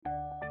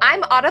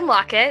I'm Autumn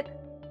Lockett.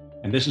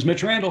 And this is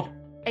Mitch Randall.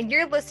 And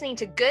you're listening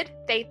to Good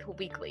Faith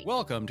Weekly.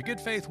 Welcome to Good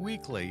Faith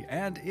Weekly,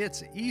 and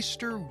it's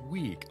Easter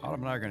week.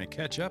 Autumn and I are going to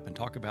catch up and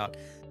talk about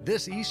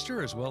this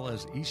Easter as well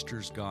as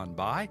Easter's gone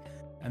by.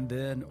 And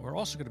then we're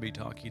also going to be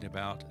talking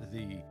about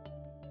the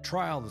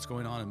trial that's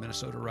going on in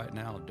Minnesota right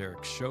now of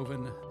Derek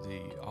Chauvin,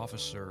 the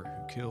officer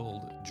who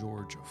killed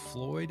George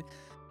Floyd.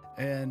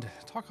 And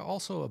talk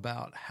also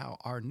about how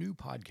our new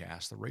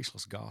podcast, The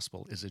Raceless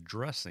Gospel, is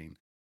addressing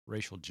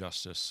racial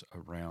justice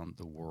around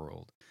the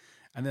world.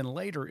 And then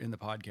later in the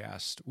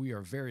podcast, we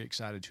are very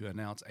excited to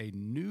announce a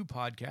new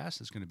podcast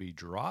that's going to be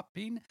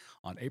dropping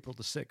on April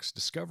the 6th,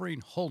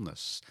 Discovering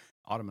Wholeness.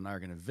 Autumn and I are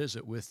going to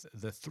visit with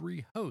the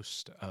three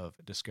hosts of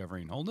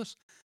Discovering Wholeness,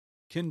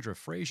 Kyndra,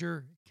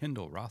 Frazier,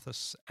 Kyndall Rae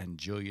Rothaus, and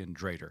Gillian,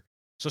 Drader.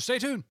 So stay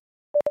tuned.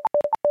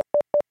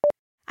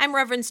 I'm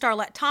Reverend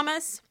Starlette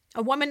Thomas,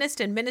 a womanist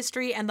in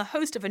ministry and the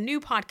host of a new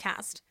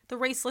podcast, The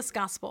Raceless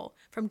Gospel,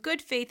 from Good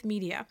Faith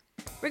Media.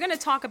 We're going to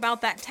talk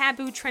about that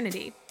taboo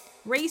trinity: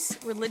 race,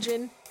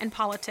 religion, and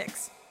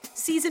politics.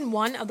 Season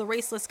 1 of The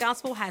Raceless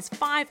Gospel has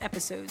 5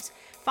 episodes,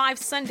 5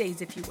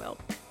 Sundays, if you will.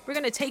 We're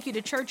going to take you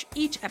to church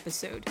each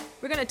episode.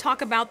 We're going to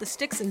talk about the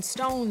sticks and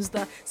stones,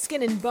 the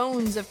skin and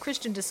bones of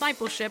Christian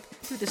discipleship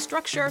through the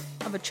structure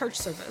of a church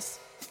service.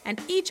 And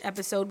each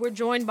episode, we're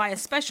joined by a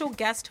special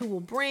guest who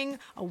will bring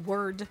a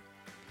word.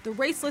 The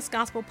Raceless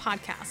Gospel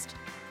Podcast.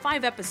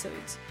 5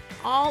 episodes,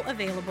 all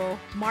available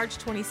March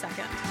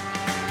 22nd.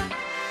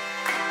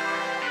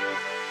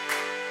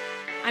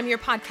 I'm your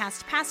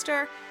podcast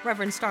pastor,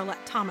 Reverend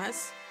Starlette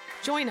Thomas.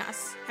 Join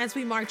us as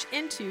we march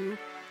into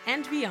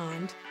and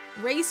beyond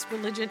race,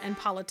 religion, and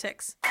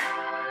politics.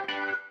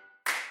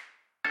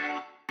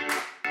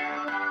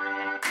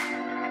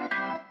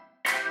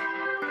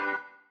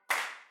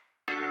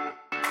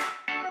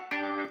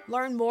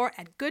 Learn more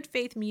at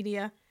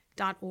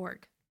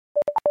goodfaithmedia.org.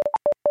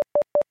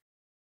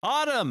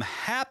 Autumn,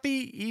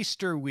 happy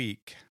Easter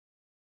week.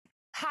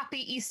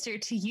 Happy Easter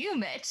to you,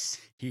 Mitch.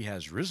 He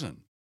has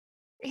risen.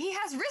 He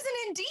has risen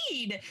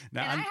indeed.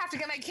 Now, and I have to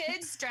get my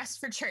kids dressed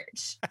for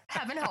church.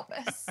 Heaven help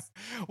us.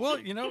 Well,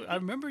 I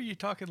remember you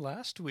talking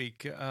last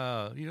week,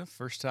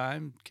 first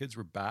time kids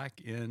were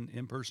back in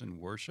in-person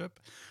worship.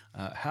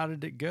 How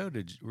did it go?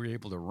 Were you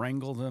able to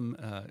wrangle them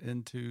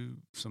into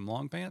some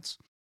long pants?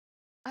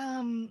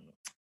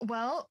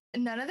 Well,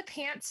 none of the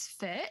pants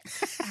fit,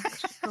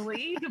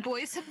 actually. The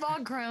boys have all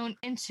grown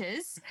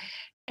inches,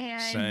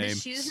 and the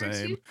shoes are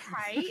too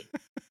tight.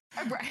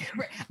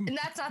 Right. And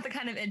that's not the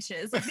kind of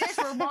inches. Like, theirs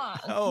were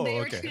long. They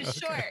were too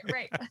short.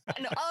 Right.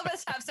 And all of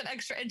us have some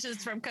extra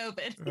inches from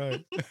COVID.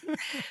 Right.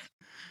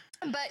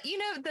 But,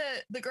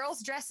 the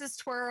girls' dresses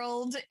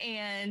twirled,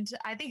 and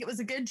I think it was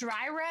a good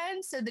dry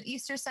run so that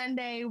Easter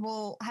Sunday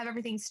we'll have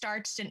everything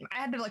starched. And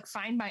I had to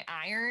find my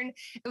iron.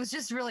 It was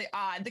just really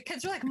odd. The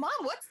kids were like, "Mom,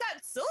 what's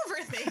that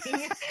silver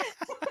thing?"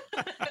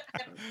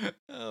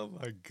 Oh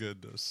my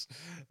goodness.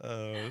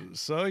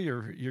 So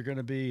you're going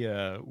to be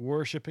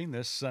worshiping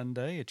this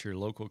Sunday at your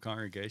local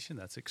congregation.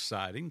 That's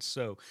exciting.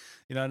 So,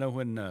 I know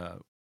when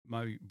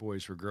my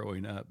boys were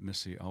growing up,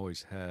 Missy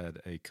always had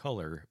a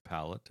color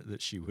palette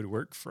that she would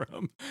work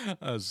from,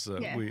 as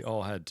Yes. we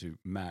all had to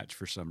match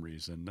for some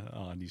reason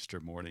on Easter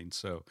morning.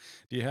 So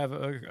do you have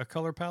a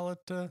color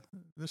palette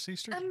this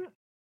Easter?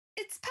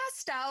 It's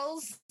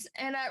pastels,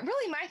 and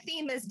really my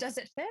theme is, does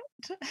it fit?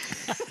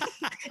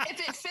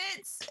 If it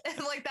fits,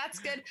 that's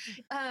good.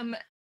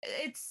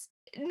 It's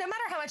no matter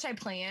how much I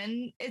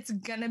plan, it's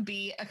gonna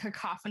be a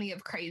cacophony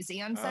of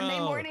crazy on Sunday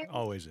morning.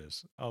 Always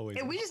is. Always.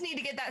 And is. we just need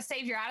to get that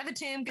Savior out of the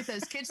tomb, get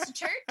those kids to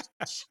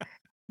church.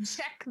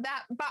 Check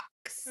that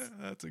box.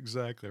 That's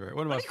exactly right.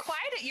 It'll be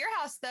quiet at your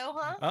house, though,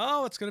 huh?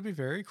 Oh, it's going to be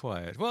very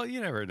quiet. Well,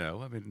 you never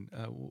know. I mean,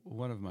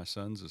 one of my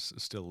sons is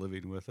still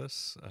living with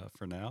us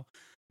for now.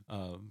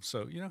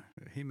 So,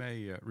 he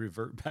may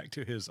revert back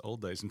to his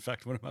old days. In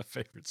fact, one of my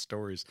favorite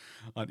stories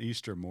on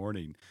Easter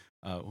morning,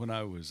 when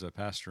I was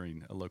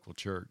pastoring a local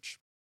church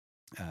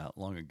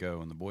long ago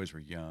and the boys were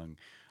young,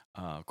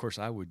 of course,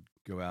 I would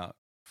go out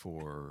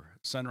for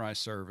sunrise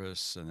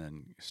service and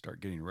then start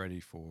getting ready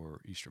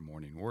for Easter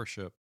morning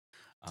worship.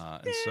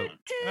 And so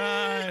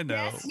I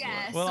know.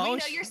 Yes. Well, we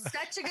know you're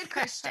such a good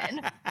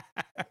Christian.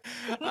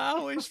 I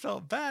always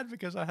felt bad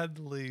because I had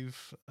to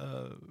leave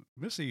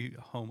Missy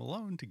home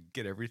alone to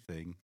get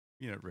everything,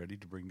 ready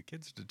to bring the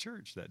kids to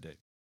church that day.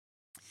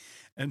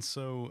 And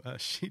so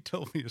she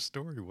told me a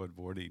story one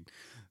morning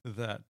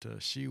that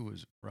she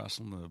was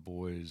wrestling the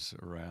boys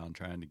around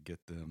trying to get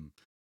them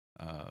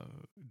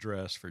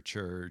dressed for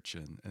church.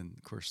 And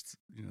of course,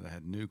 they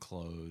had new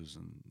clothes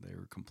and they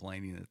were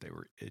complaining that they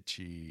were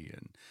itchy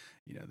and,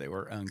 they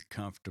were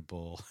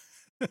uncomfortable.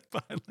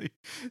 Finally,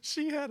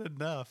 she had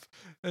enough.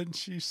 And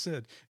she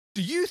said,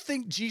 "Do you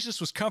think Jesus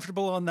was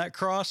comfortable on that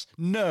cross?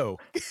 No."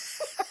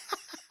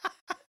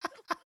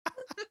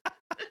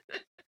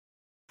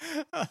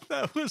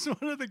 That was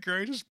one of the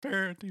greatest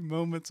parenting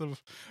moments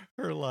of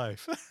her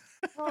life.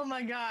 Oh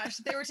my gosh.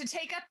 They were to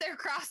take up their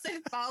cross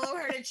and follow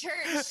her to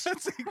church.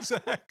 That's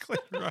exactly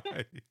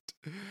right.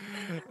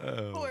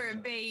 Poor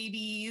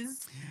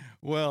babies.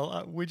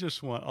 Well, we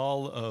just want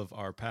all of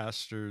our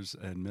pastors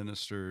and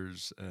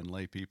ministers and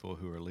lay people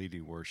who are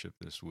leading worship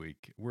this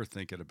week. We're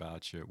thinking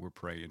about you. We're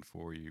praying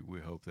for you. We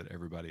hope that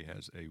everybody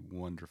has a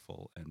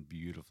wonderful and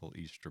beautiful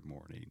Easter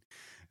morning.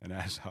 And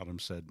as Autumn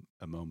said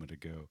a moment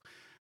ago,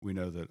 we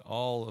know that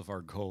all of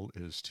our goal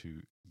is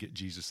to get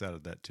Jesus out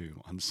of that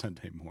tomb on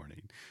Sunday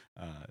morning.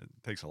 It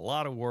takes a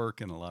lot of work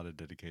and a lot of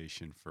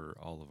dedication for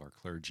all of our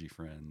clergy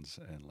friends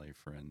and lay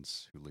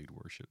friends who lead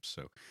worship.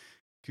 So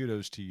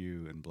kudos to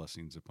you and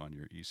blessings upon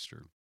your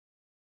Easter.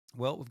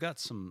 Well, we've got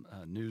some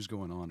news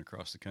going on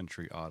across the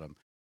country, Autumn.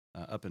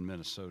 Up in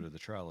Minnesota, the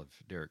trial of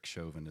Derek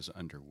Chauvin is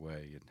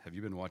underway. And have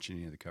you been watching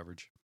any of the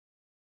coverage?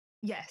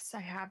 Yes, I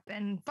have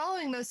been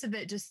following most of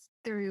it just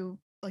through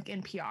like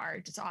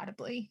NPR, just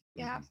audibly.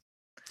 Yeah. Mm-hmm.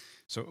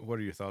 So what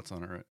are your thoughts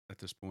on it at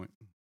this point?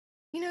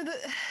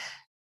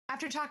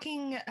 After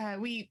talking,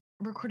 we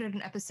recorded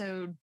an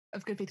episode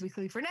of Good Faith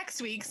Weekly for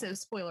next week, so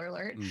spoiler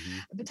alert. Mm-hmm.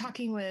 But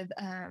talking with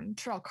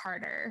Terrell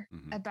Carter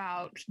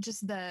about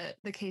just the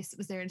case that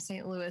was there in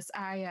St. Louis,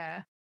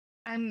 I'm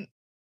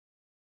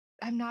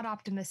not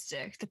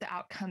optimistic that the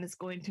outcome is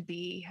going to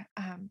be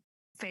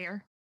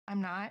fair.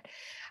 I'm not.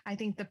 I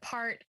think the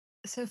part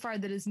so far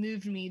that has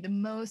moved me the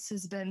most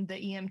has been the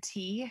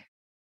EMT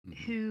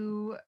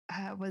who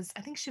I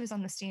think she was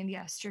on the stand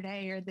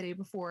yesterday or the day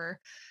before,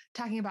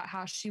 talking about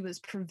how she was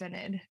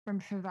prevented from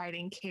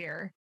providing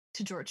care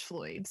to George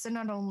Floyd. So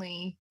not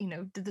only,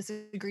 did this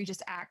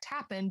egregious act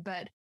happen,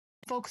 but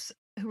folks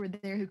who were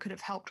there who could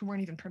have helped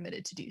weren't even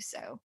permitted to do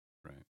so.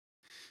 Right.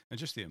 And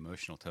just the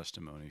emotional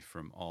testimony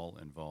from all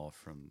involved,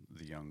 from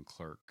the young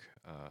clerk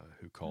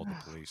who called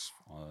the police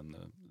on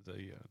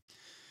the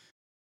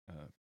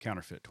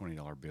counterfeit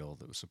 $20 bill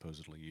that was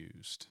supposedly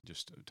used,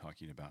 just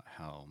talking about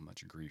how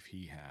much grief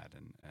he had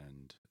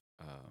and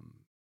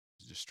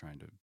just trying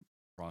to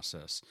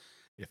process,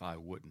 if I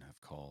wouldn't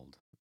have called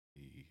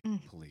the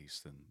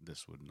police, then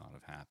this would not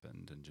have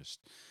happened. And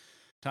just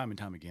time and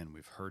time again,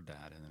 we've heard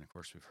that. And then, of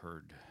course, we've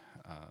heard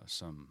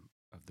some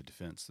of the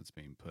defense that's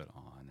being put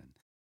on. And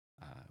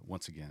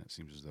once again, it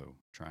seems as though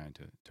trying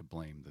to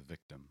blame the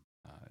victim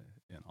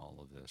in all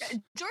of this.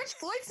 George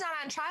Floyd's not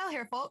on trial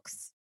here,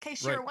 folks. In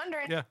case you were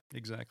wondering. Yeah,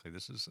 exactly.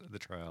 This is the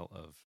trial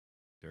of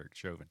Derek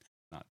Chauvin,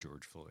 not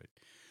George Floyd.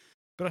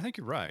 But I think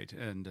you're right.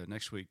 And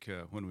next week,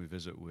 when we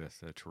visit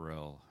with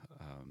Terrell,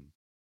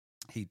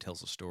 he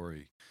tells a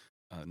story.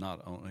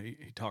 Not only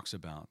he talks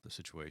about the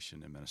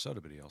situation in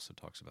Minnesota, but he also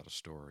talks about a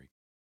story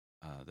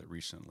that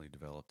recently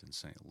developed in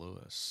St.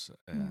 Louis.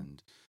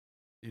 And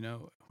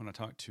when I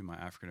talk to my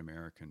African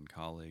American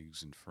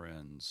colleagues and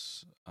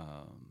friends,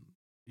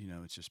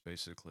 it's just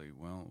basically,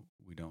 well,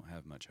 we don't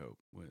have much hope.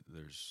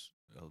 There's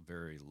a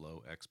very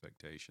low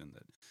expectation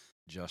that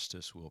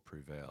justice will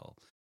prevail,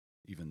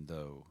 even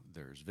though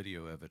there's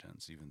video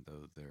evidence, even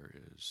though there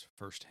is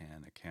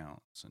firsthand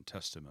accounts and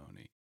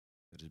testimony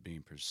that is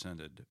being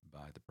presented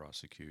by the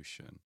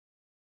prosecution.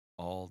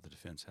 All the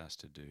defense has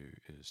to do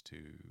is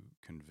to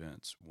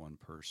convince one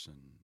person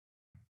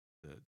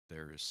that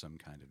there is some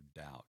kind of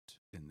doubt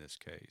in this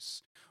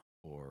case,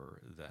 or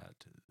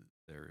that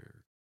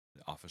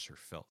the officer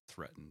felt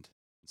threatened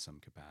in some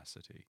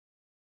capacity,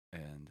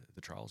 and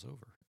the trial's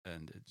over.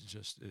 And it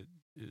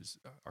is,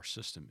 our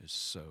system is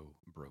so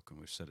broken.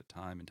 We've said it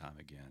time and time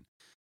again.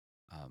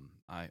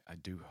 I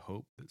do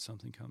hope that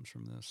something comes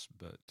from this,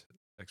 but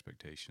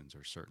expectations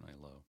are certainly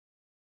low.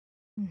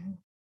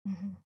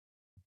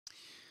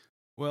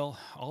 Well,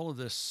 all of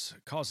this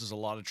causes a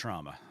lot of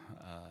trauma,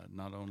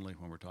 not only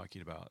when we're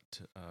talking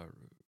about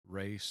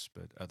race,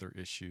 but other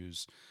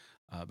issues.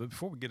 But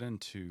before we get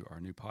into our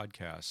new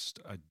podcast,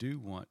 I do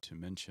want to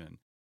mention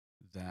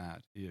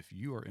that if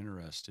you are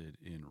interested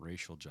in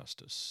racial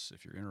justice,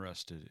 if you're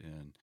interested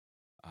in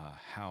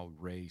how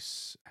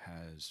race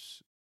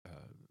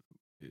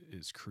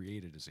is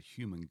created as a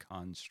human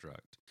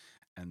construct,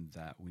 and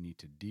that we need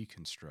to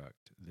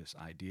deconstruct this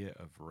idea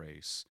of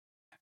race,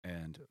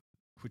 and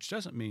which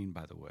doesn't mean,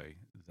 by the way,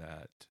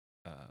 that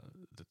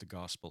the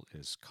gospel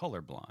is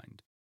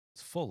colorblind.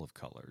 It's full of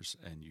colors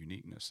and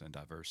uniqueness and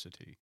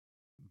diversity,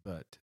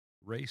 but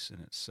race in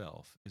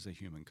itself is a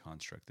human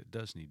construct that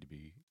does need to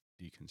be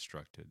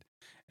deconstructed.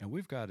 And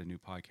we've got a new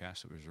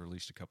podcast that was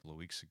released a couple of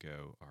weeks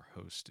ago. Our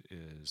host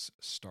is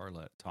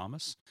Starlet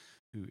Thomas,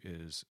 who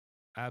is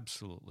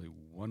absolutely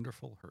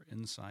wonderful. Her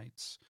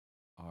insights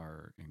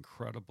are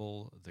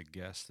incredible. The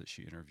guests that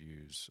she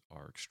interviews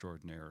are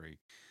extraordinary.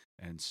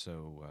 And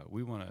so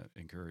we want to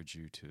encourage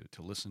you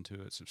to listen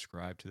to it,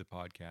 subscribe to the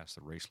podcast,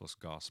 The Raceless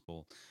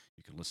Gospel.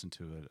 You can listen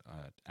to it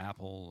at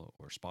Apple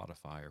or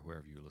Spotify or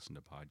wherever you listen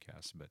to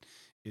podcasts. But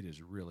it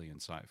is really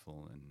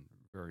insightful and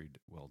very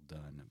well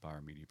done by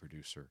our media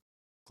producer,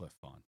 Cliff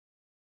Vaughn.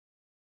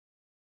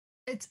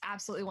 It's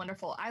absolutely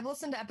wonderful. I've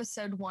listened to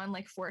episode 1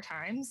 like 4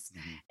 times,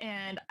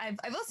 and I've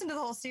listened to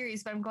the whole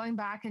series, but I'm going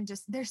back and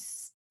just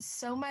there's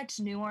so much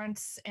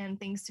nuance and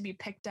things to be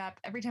picked up.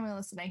 Every time I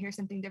listen, I hear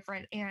something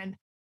different, and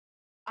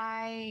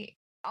I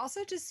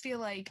also just feel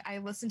like I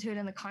listen to it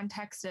in the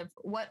context of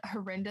what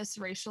horrendous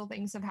racial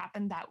things have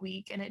happened that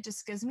week, and it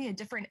just gives me a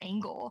different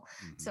angle.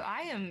 So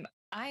I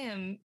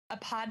am a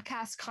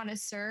podcast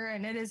connoisseur,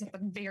 and it is at the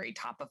very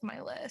top of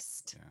my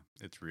list.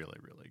 Yeah, it's really,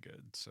 really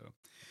good. So,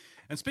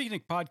 and speaking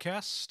of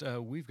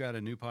podcasts, we've got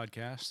a new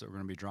podcast that we're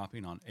going to be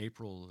dropping on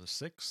April the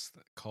 6th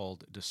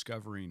called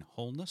Discovering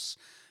Wholeness.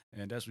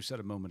 And as we said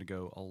a moment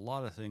ago, a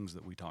lot of things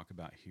that we talk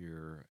about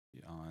here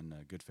on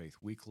Good Faith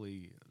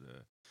Weekly,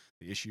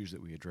 the issues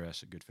that we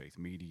address at Good Faith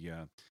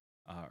Media,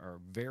 are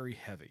very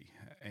heavy.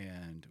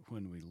 And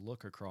when we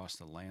look across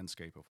the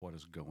landscape of what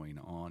is going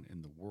on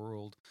in the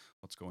world,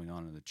 what's going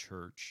on in the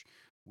church,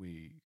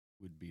 we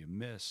would be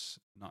amiss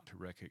not to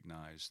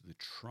recognize the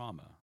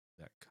trauma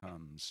that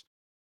comes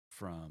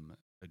from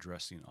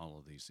addressing all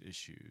of these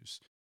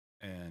issues.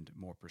 And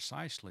more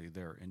precisely,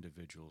 there are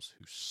individuals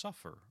who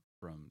suffer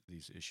from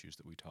these issues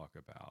that we talk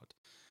about.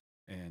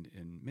 And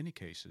in many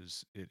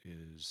cases, it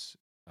is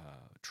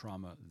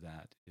trauma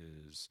that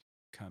is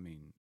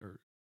coming or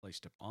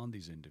placed upon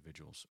these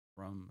individuals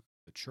from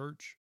the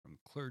church, from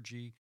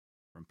clergy,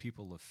 from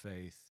people of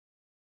faith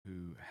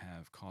who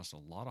have caused a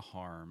lot of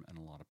harm and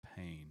a lot of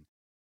pain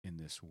in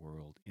this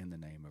world in the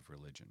name of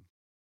religion.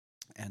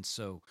 And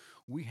so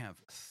we have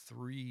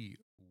 3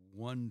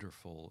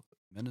 wonderful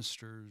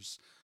ministers,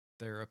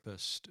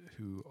 therapists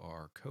who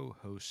are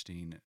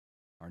co-hosting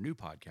our new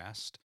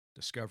podcast,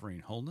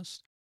 Discovering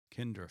Wholeness: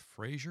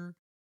 Frazier,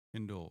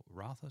 Kyndall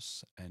Rae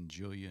Rothaus, and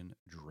Gillian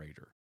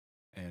Drader.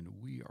 And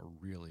we are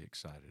really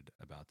excited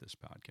about this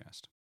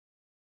podcast.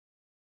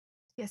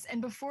 Yes,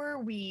 and before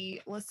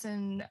we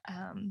listen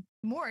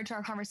more to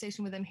our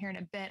conversation with them here in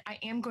a bit, I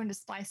am going to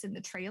splice in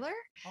the trailer.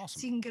 Awesome.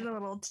 So you can get a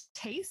little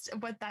taste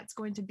of what that's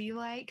going to be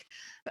like.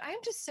 But I'm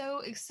just so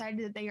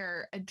excited that they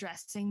are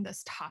addressing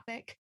this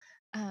topic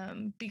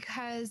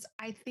because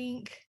I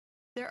think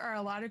there are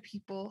a lot of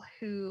people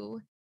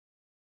who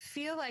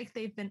feel like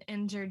they've been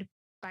injured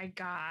by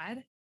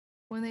God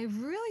when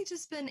they've really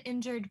just been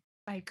injured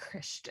by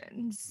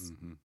Christians.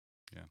 Mm-hmm.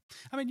 Yeah.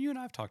 I mean, you and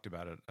I have talked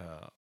about it,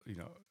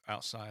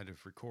 outside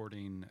of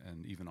recording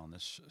and even on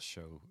this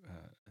show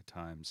at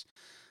times,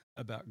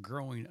 about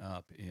growing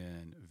up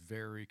in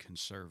very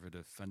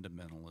conservative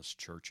fundamentalist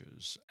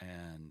churches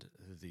and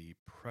the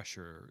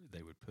pressure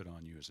they would put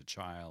on you as a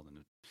child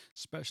and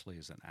especially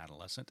as an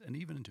adolescent and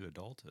even into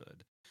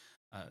adulthood.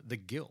 The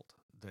guilt,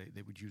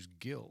 they would use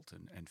guilt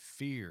and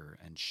fear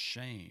and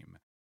shame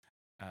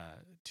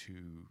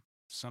to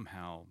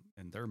somehow,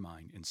 in their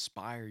mind,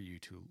 inspire you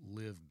to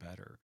live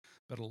better.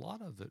 But a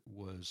lot of it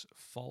was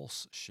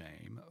false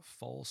shame,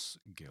 false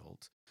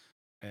guilt,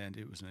 and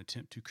it was an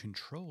attempt to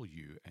control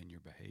you and your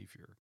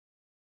behavior.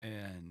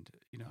 And,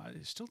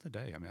 still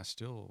today, I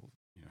still,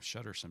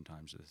 shudder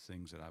sometimes at the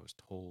things that I was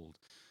told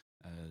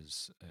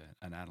as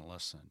an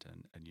adolescent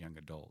and young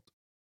adult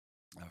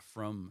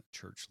from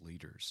church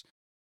leaders,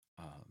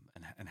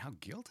 and how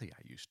guilty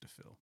I used to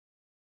feel.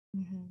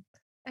 Mm-hmm.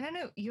 And I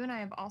know you and I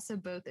have also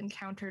both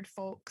encountered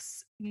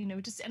folks,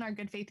 just in our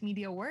Good Faith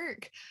Media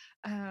work,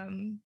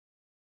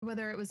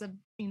 whether it was a,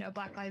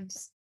 Black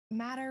Lives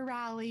Matter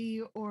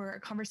rally or a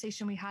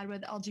conversation we had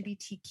with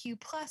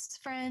LGBTQ plus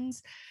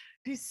friends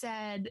who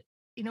said,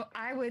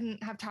 I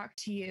wouldn't have talked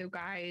to you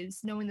guys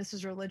knowing this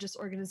is a religious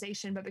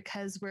organization, but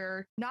because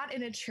we're not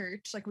in a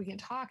church, like we can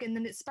talk. And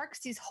then it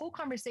sparks these whole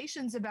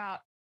conversations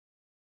about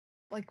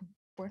like,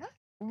 we're not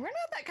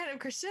that kind of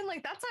Christian.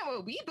 Like, that's not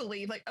what we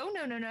believe. Like, oh,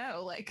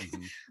 no. Like,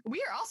 we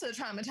are also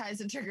traumatized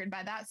and triggered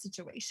by that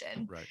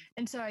situation. Right.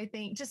 And so I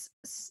think just,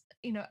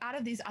 out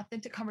of these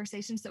authentic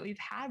conversations that we've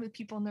had with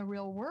people in the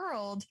real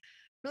world,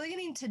 really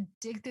getting to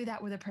dig through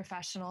that with a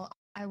professional.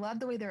 I love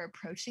the way they're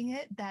approaching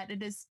it, that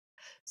it is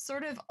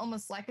sort of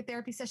almost like a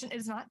therapy session. It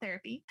is not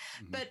therapy,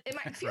 but it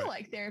might feel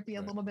like therapy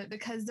a little bit,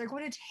 because they're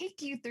going to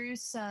take you through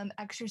some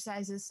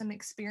exercises, some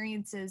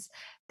experiences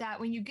that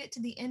when you get to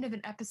the end of an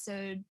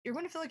episode, you're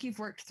going to feel like you've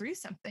worked through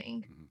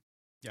something. Mm-hmm.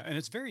 Yeah, and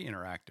it's very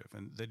interactive,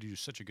 and they do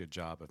such a good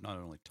job of not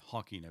only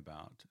talking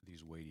about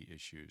these weighty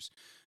issues,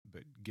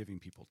 but giving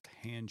people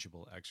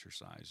tangible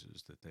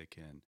exercises that they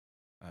can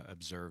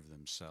observe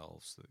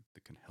themselves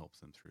that can help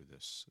them through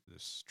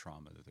this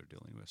trauma that they're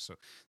dealing with. So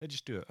they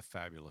just do a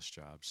fabulous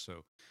job.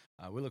 So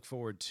we look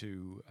forward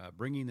to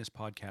bringing this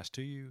podcast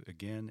to you.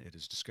 Again, it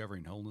is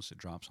Discovering Wholeness. It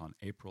drops on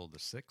April the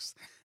 6th,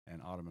 and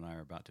Autumn and I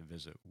are about to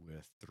visit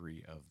with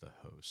 3 of the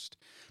hosts.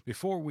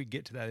 Before we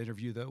get to that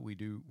interview, though, we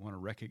do want to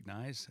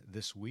recognize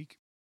this week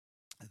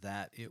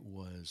that it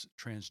was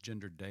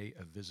Transgender Day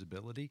of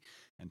Visibility.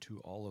 And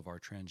to all of our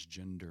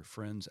transgender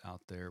friends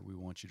out there, we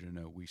want you to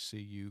know we see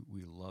you,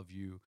 we love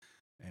you,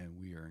 and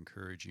we are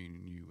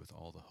encouraging you with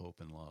all the hope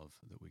and love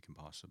that we can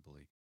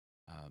possibly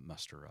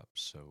muster up.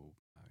 So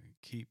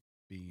keep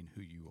being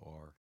who you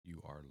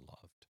are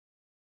loved.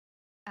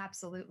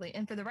 Absolutely.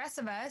 And for the rest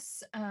of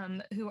us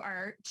who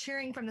are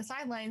cheering from the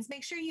sidelines,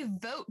 make sure you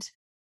vote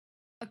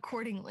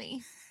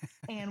accordingly.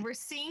 And we're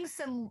seeing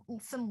some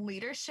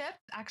leadership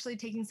actually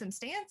taking some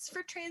stance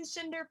for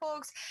transgender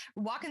folks,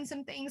 walking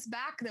some things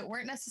back that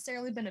weren't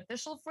necessarily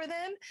beneficial for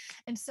them.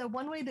 And so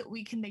one way that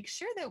we can make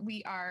sure that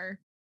we are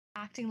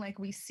acting like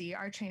we see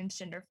our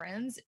transgender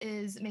friends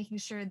is making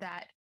sure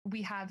that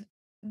we have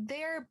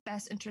their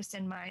best interest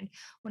in mind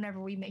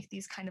whenever we make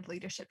these kind of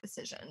leadership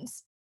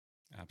decisions.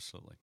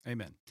 Absolutely.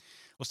 Amen.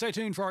 Well, stay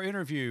tuned for our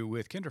interview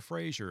with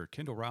Frazier,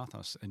 Kyndall Rae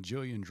Rothaus, and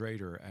Gillian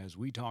Drader as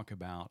we talk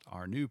about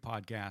our new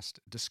podcast,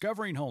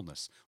 Discovering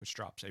Wholeness, which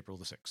drops April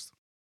the 6th.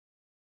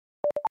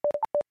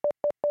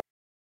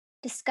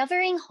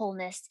 Discovering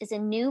Wholeness is a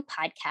new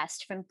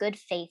podcast from Good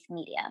Faith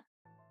Media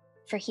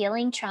for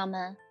healing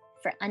trauma,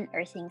 for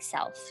unearthing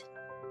self.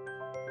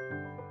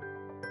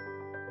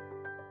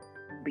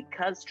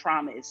 Because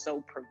trauma is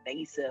so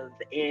pervasive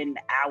in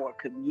our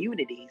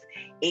communities,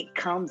 it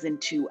comes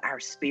into our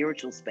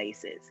spiritual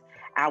spaces,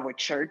 our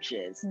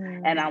churches.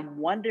 And I'm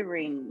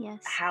wondering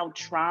how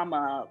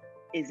trauma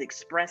is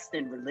expressed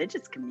in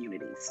religious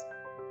communities.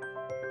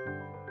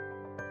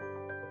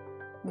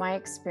 My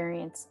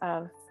experience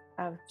of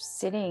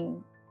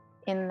sitting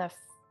in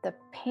the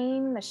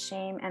pain, the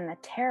shame, and the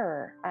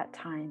terror at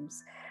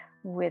times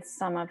with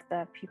some of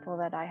the people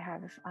that I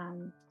have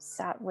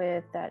sat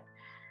with that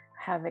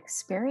have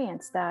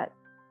experienced that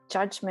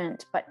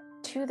judgment, but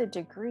to the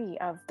degree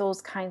of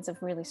those kinds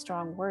of really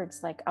strong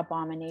words like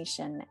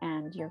abomination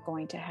and you're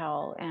going to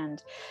hell.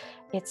 And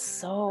it's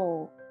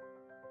so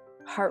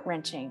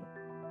heart-wrenching.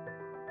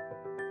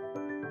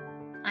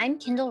 I'm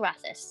Kyndall Rae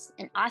Rothaus,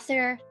 an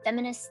author,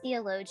 feminist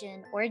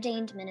theologian,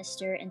 ordained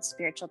minister, and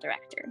spiritual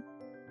director.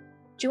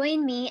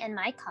 Join me and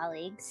my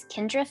colleagues,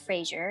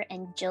 Frazier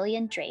and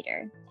Gillian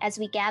Drader, as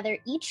we gather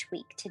each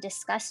week to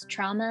discuss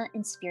trauma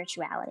and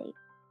spirituality,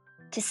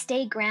 to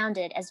stay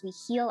grounded as we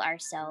heal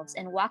ourselves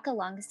and walk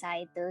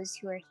alongside those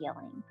who are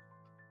healing.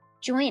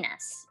 Join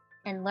us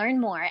and learn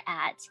more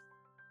at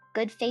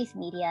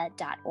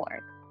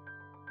goodfaithmedia.org.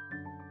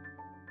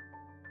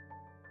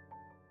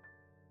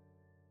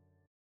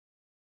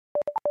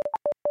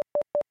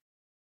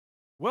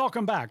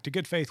 Welcome back to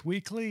Good Faith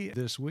Weekly.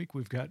 This week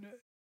we've got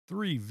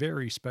 3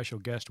 very special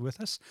guests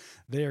with us.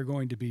 They are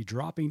going to be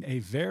dropping a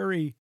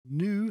very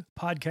new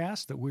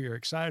podcast that we are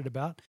excited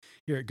about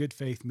here at Good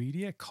Faith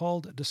Media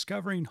called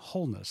Discovering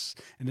Wholeness,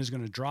 and is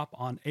going to drop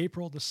on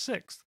April the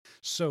 6th.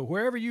 So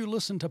wherever you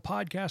listen to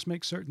podcasts,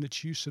 make certain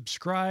that you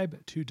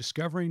subscribe to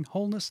Discovering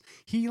Wholeness,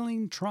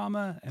 Healing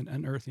Trauma, and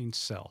Unearthing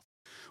Self.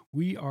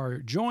 We are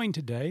joined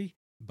today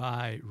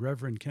by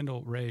Reverend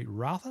Kyndall Rae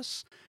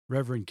Rothaus,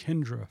 Reverend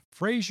Kyndra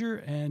Frazier,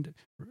 and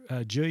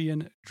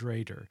Gillian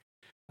Drader.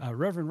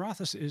 Reverend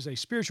Rothaus is a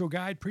spiritual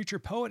guide, preacher,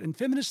 poet, and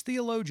feminist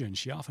theologian.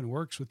 She often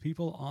works with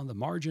people on the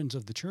margins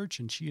of the church,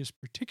 and she is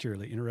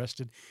particularly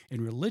interested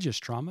in religious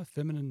trauma,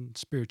 feminine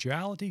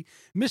spirituality,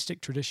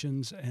 mystic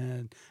traditions,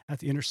 and at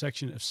the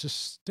intersection of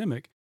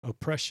systemic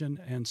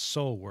oppression and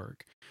soul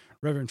work.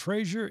 Reverend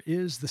Frazier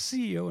is the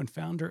CEO and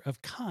founder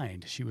of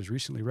Kind. She was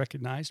recently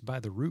recognized by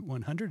the Root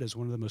 100 as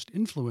one of the most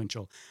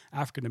influential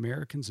African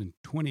Americans in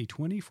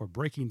 2020 for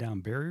breaking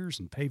down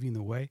barriers and paving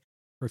the way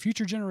for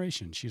future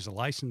generations. She's a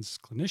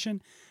licensed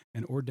clinician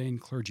and ordained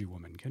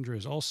clergywoman. Kyndra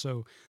is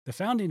also the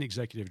founding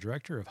executive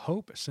director of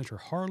Hope Center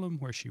Harlem,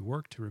 where she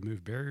worked to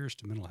remove barriers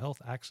to mental health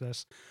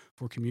access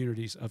for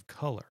communities of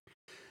color.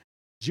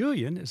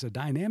 Gillian is a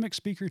dynamic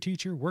speaker,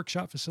 teacher,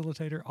 workshop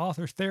facilitator,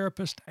 author,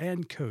 therapist,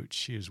 and coach.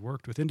 She has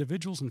worked with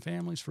individuals and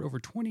families for over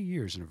 20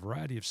 years in a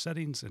variety of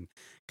settings and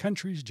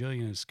countries.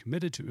 Gillian is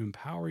committed to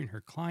empowering her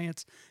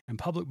clients and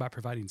public by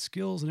providing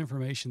skills and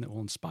information that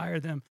will inspire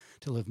them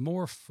to live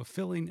more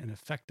fulfilling and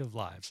effective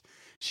lives.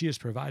 She has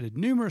provided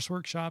numerous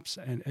workshops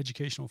and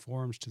educational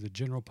forums to the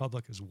general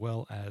public as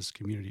well as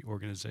community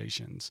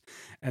organizations.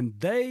 And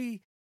they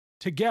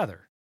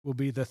together will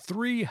be the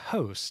 3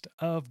 hosts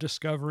of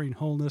Discovering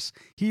Wholeness,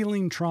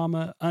 Healing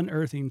Trauma,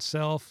 Unearthing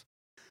Self.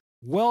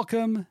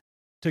 Welcome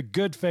to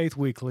Good Faith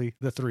Weekly,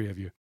 the 3 of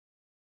you.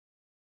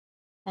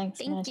 Thanks.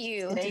 Thank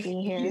you. Thank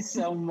you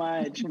so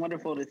much.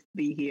 Wonderful to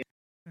be here.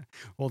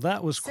 Well,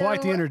 that was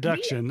quite the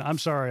introduction. I'm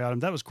sorry, Autumn.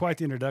 That was quite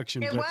the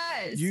introduction. It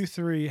was. You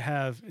 3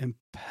 have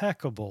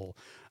impeccable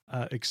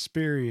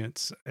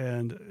experience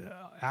and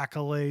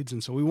accolades,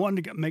 and so we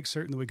wanted to make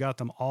certain that we got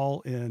them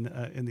all in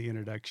the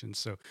introduction.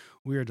 So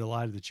we are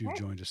delighted that you've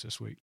joined us this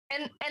week.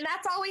 And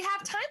that's all we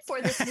have time for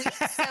this week.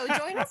 So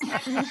join us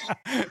next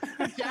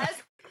week.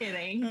 Just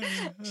kidding.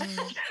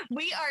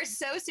 We are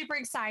so super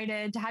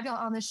excited to have y'all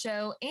on the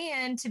show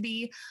and to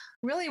be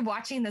really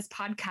watching this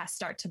podcast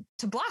start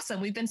to blossom.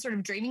 We've been sort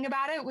of dreaming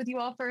about it with you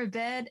all for a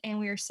bit, and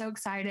we are so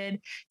excited.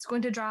 It's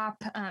going to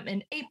drop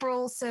in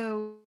April.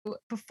 So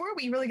before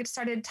we really get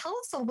started, tell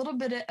us a little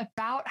bit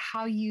about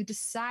how you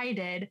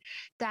decided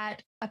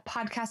that a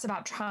podcast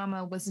about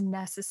trauma was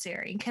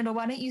necessary. Kyndall,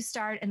 why don't you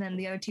start, and then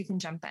the other 2 can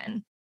jump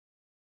in.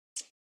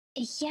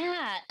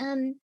 Yeah.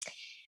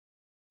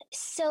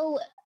 So,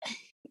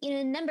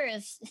 a number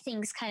of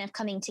things kind of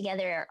coming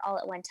together all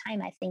at one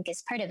time, I think,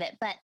 is part of it.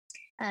 But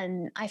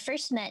I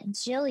first met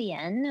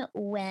Gillian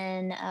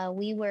when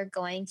we were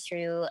going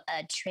through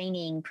a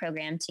training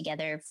program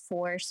together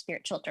for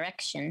spiritual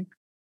direction.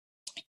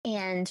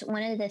 And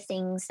one of the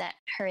things that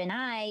her and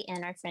I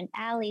and our friend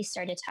Allie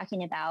started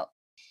talking about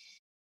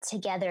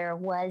together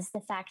was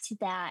the fact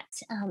that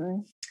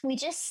we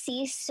just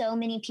see so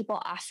many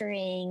people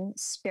offering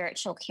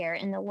spiritual care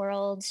in the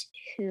world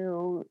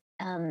who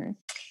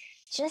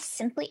just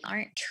simply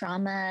aren't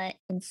trauma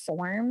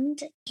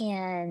informed,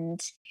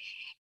 and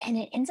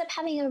it ends up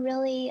having a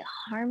really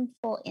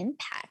harmful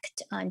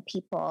impact on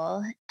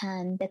people,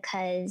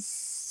 because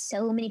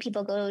so many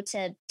people go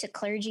to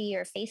clergy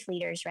or faith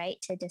leaders,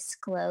 right, to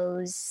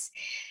disclose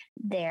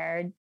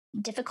their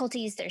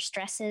difficulties, their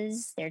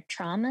stresses, their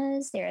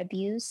traumas, their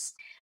abuse.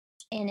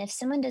 And if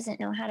someone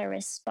doesn't know how to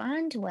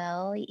respond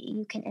well,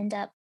 you can end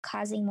up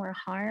causing more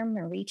harm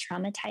or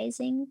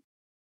re-traumatizing.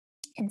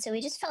 And so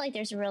we just felt like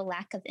there's a real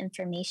lack of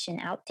information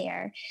out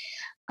there.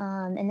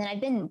 And then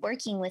I've been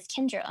working with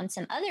Kyndra on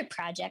some other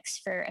projects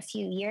for a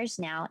few years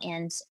now,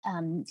 and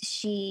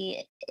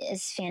she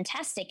is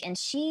fantastic. And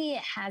she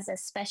has a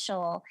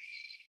special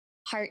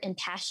heart and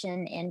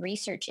passion and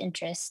research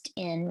interest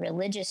in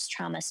religious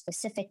trauma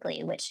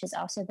specifically, which has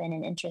also been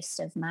an interest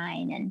of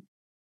mine. And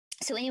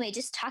so anyway,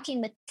 just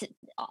talking with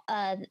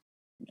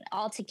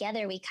all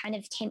together, we kind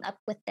of came up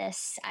with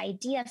this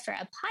idea for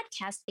a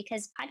podcast,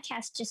 because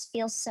podcasts just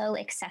feel so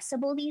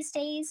accessible these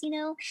days.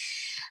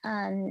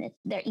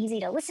 They're easy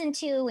to listen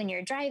to when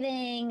you're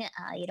driving.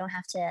 You don't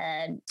have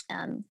to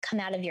come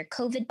out of your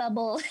COVID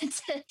bubble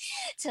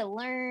to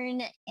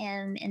learn,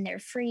 and they're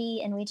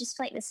free. And we just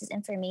feel like this is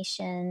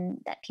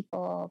information that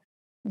people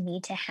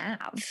need to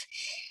have.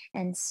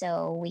 And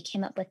so we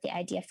came up with the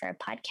idea for a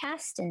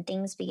podcast, and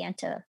things began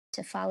to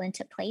fall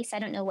into place. I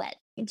don't know what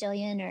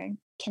Gillian or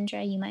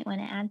Kyndra, you might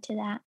want to add to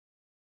that.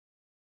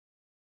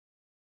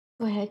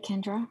 Go ahead,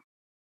 Kyndra.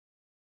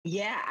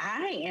 Yeah,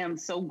 I am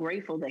so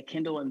grateful that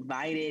Kyndall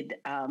invited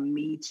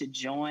me to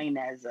join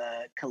as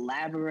a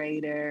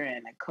collaborator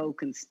and a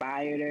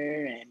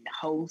co-conspirator and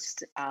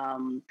host.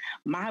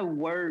 My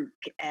work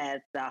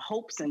at the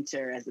Hope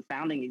Center as the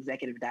founding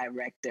executive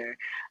director,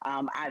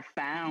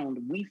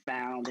 we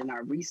found in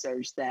our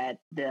research that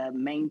the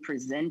main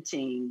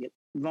presenting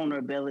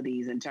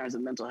vulnerabilities in terms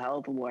of mental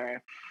health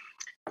were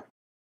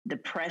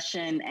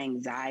depression,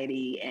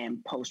 anxiety,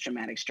 and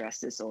post-traumatic stress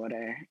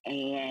disorder.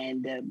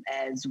 And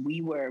as we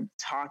were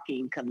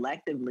talking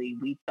collectively,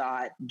 we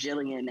thought,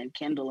 Gillian and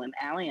Kyndall and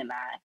Allie and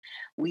I,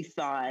 we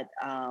thought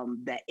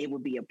that it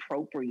would be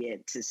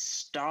appropriate to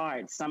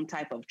start some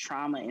type of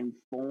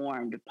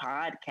trauma-informed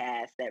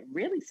podcast that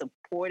really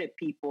supported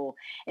people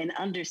in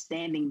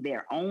understanding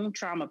their own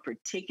trauma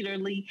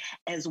particularly,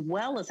 as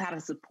well as how to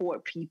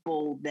support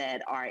people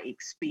that are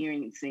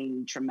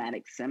experiencing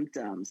traumatic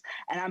symptoms.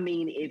 And I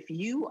mean, if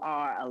you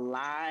are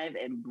alive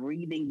and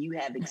breathing, you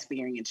have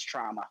experienced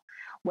trauma,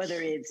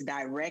 whether it's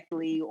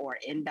directly or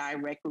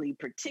indirectly,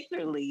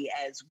 particularly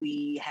as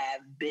we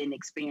have been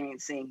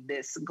experiencing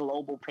this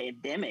global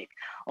pandemic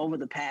over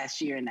the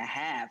past year and a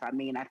half. I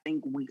mean, I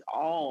think we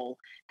all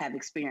have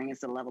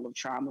experienced a level of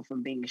trauma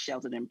from being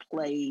sheltered in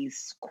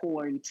place,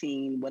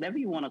 quarantine, whatever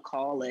you want to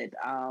call it.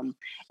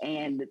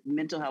 And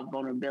mental health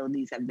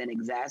vulnerabilities have been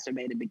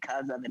exacerbated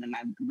because of it. And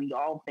we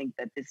all think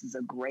that this is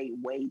a great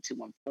way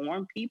to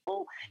inform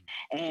people.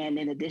 And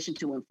in addition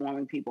to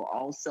informing people,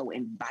 also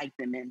invite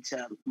them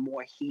into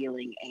more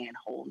healing and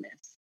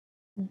wholeness.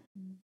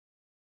 Mm-hmm.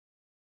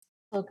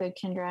 So good,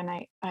 Kyndra.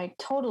 And I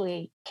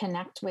totally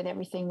connect with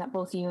everything that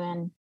both you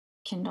and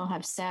Kyndall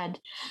have said.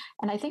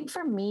 And I think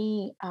for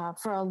me,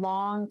 for a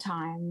long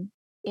time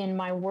in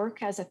my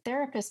work as a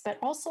therapist, but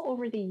also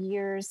over the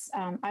years,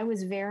 I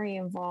was very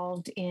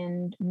involved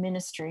in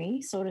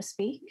ministry, so to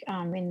speak,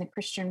 in the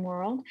Christian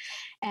world,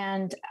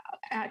 and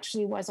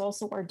actually was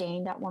also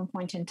ordained at one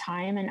point in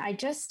time. And I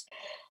just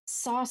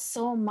saw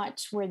so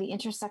much where the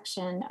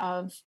intersection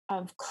of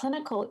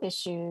clinical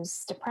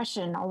issues,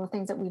 depression, all the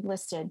things that we've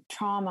listed,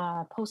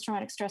 trauma,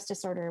 post-traumatic stress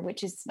disorder,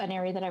 which is an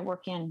area that I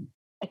work in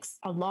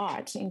a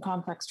lot in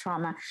complex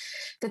trauma,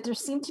 that there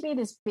seemed to be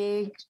this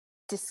big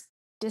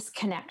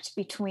disconnect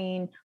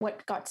between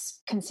what got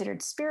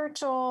considered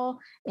spiritual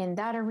in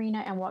that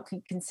arena and what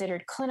could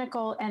considered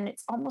clinical. And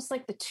it's almost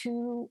like the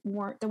two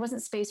there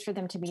wasn't space for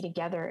them to be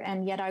together.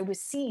 And yet I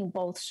was seeing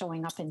both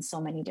showing up in so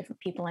many different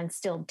people and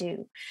still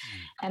do.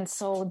 And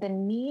so the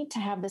need to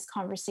have this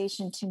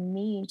conversation to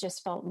me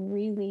just felt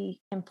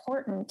really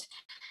important,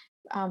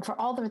 for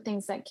all the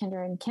things that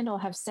Kyndra and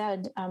Kyndall have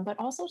said, but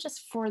also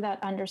just for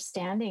that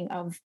understanding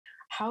of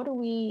how do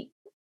we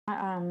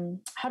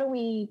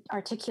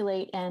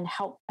articulate and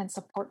help and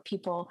support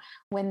people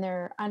when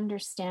they're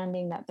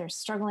understanding that they're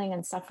struggling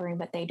and suffering,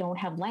 but they don't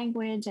have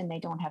language and they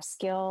don't have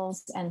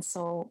skills. And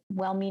so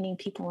well-meaning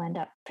people end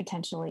up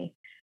potentially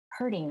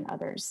hurting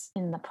others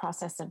in the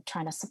process of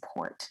trying to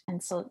support.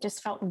 And so it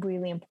just felt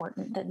really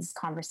important that this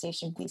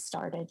conversation be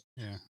started.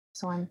 Yeah.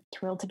 So I'm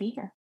thrilled to be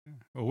here.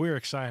 Well, we're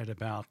excited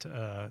about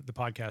the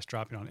podcast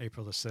dropping on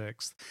April the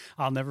 6th.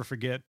 I'll never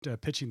forget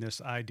pitching this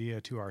idea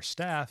to our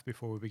staff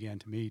before we began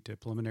to meet,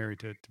 preliminary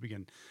to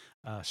begin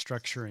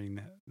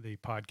structuring the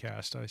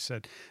podcast. I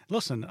said,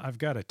 listen, I've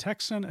got a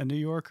Texan, a New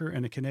Yorker,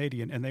 and a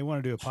Canadian, and they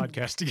want to do a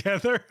podcast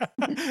together.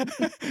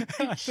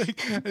 I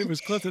think it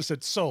was Cliff that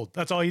said, sold.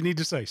 That's all you need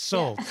to say,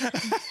 sold.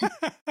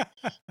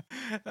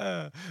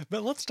 Yeah.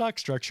 But let's talk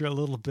structure a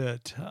little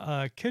bit.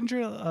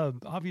 Kyndra,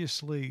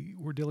 obviously,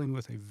 we're dealing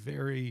with a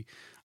very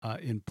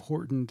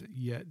important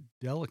yet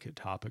delicate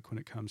topic when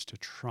it comes to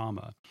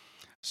trauma.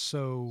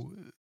 So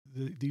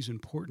these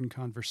important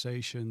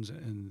conversations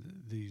and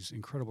these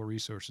incredible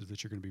resources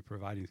that you're going to be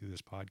providing through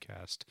this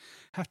podcast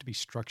have to be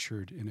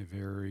structured in a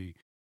very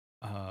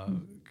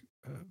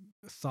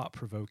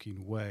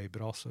thought-provoking way,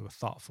 but also a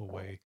thoughtful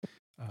way,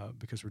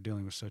 because we're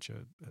dealing with such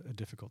a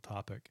difficult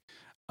topic.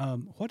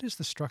 What is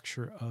the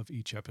structure of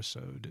each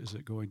episode? Is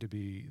it going to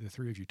be the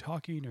three of you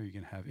talking? Or are you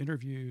going to have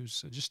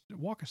interviews? Just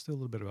walk us through a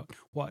little bit about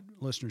what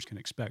listeners can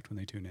expect when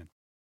they tune in.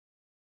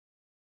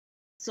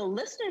 So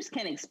listeners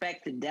can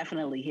expect to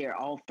definitely hear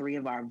all three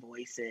of our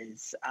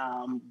voices.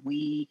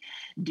 We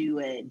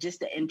do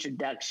just an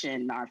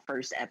introduction, our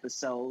first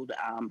episode,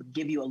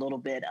 give you a little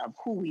bit of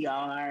who we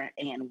are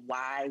and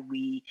why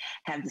we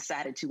have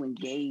decided to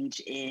engage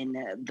in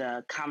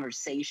the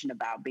conversation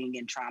about being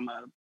in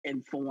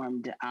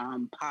trauma-informed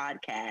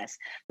podcast.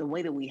 The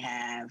way that we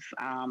have,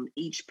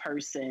 each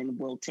person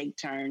will take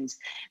turns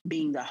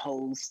being the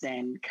host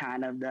and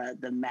kind of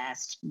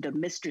the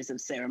mistress of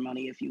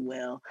ceremony, if you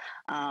will,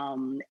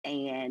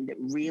 and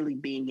really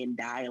being in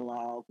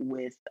dialogue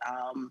with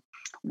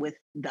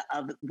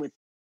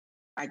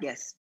I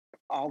guess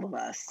all of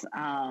us.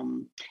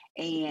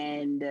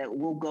 And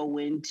we'll go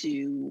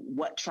into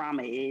what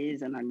trauma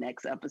is in our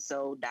next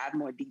episode, dive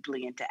more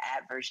deeply into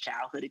adverse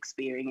childhood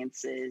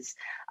experiences.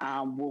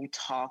 We'll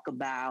talk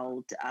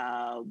about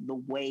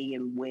the way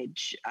in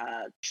which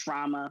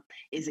trauma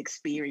is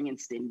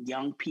experienced in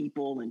young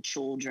people and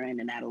children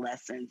and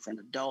adolescents and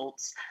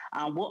adults.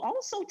 We'll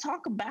also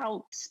talk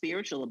about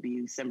spiritual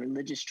abuse and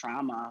religious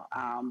trauma,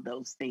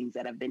 those things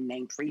that have been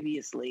named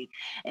previously,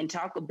 and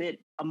talk a bit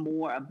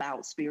more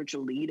about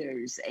spiritual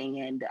leaders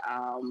and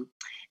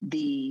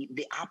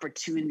the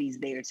opportunities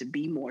there to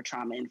be more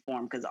trauma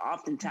informed. Because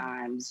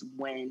oftentimes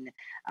when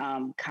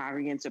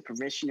congregants or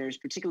parishioners,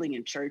 particularly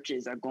in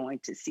churches, are going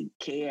to seek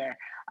care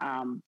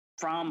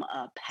from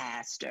a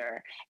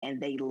pastor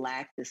and they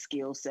lack the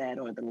skill set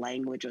or the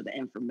language or the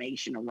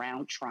information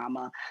around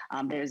trauma,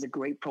 there's a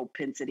great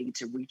propensity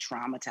to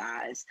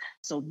re-traumatize.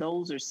 So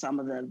those are some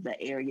of the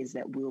areas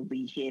that we'll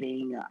be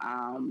hitting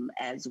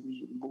as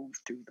we move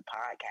through the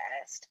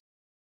podcast.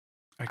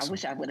 Excellent. I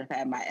wish I would have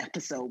had my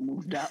episode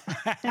moved up,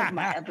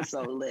 my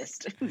episode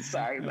list.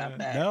 Sorry about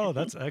that. No,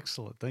 that's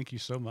excellent. Thank you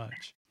so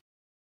much.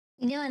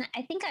 And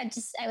I think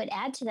I would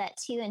add to that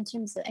too, in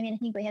terms of, I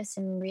think we have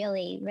some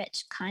really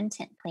rich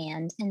content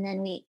planned. And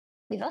then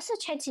we've also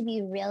tried to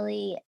be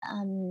really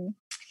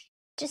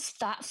just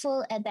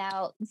thoughtful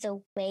about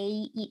the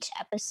way each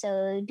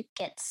episode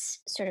gets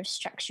sort of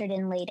structured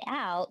and laid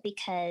out,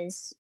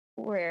 because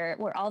we're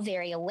all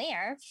very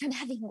aware from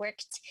having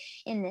worked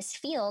in this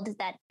field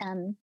that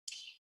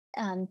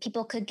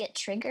people could get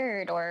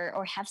triggered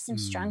or have some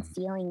strong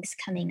feelings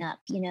coming up,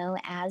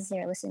 as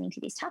they're listening to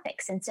these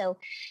topics. And so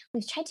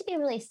we've tried to be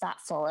really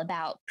thoughtful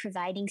about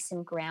providing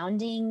some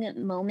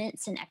grounding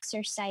moments and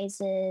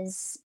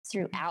exercises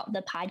throughout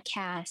the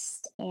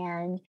podcast.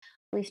 And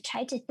we've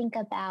tried to think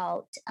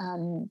about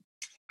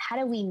how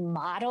do we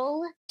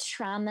model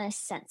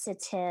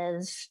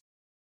trauma-sensitive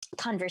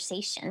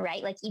conversation,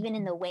 right? Like even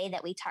in the way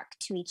that we talk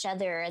to each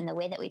other and the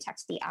way that we talk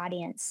to the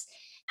audience,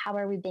 how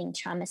are we being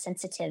trauma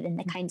sensitive in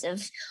the kinds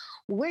of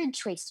word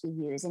choice we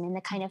use and in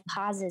the kind of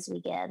pauses we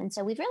give? And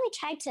so we've really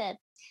tried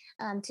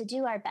to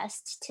do our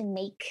best to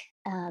make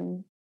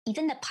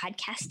even the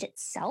podcast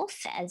itself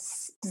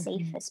as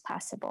safe as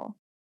possible.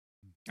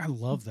 I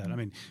love that.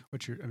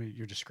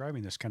 You're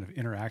describing this kind of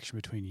interaction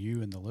between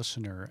you and the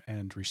listener,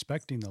 and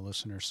respecting the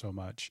listener so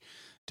much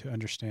to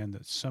understand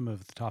that some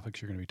of the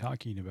topics you're going to be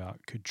talking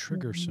about could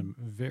trigger some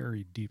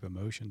very deep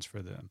emotions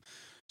for them.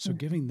 So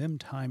giving them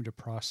time to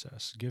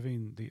process,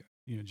 giving the,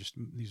 just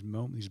these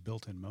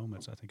built-in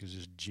moments, I think is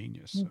just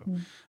genius. So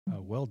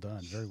well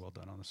done. Very well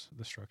done on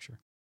the structure.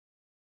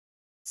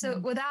 So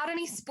without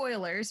any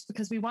spoilers,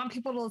 because we want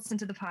people to listen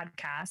to the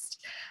podcast,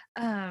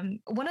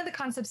 one of the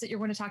concepts that you're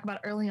going to talk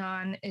about early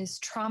on is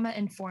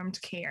trauma-informed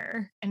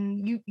care.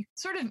 And you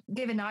sort of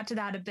gave a nod to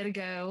that a bit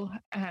ago,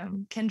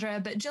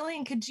 Kyndra, but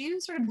Gillian, could you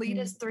sort of lead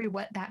us through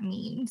what that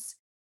means?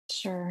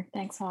 Sure.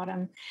 Thanks,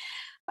 Autumn.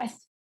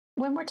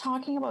 When we're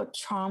talking about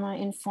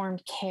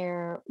trauma-informed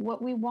care,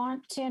 what we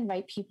want to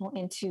invite people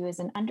into is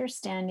an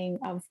understanding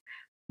of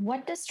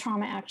what does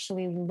trauma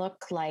actually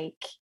look like.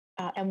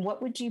 And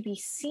what would you be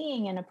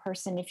seeing in a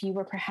person if you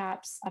were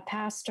perhaps a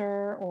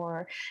pastor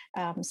or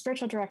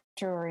spiritual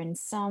director or in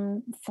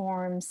some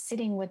form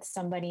sitting with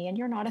somebody, and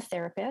you're not a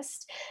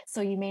therapist, so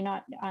you may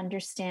not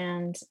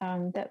understand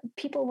that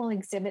people will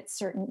exhibit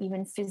certain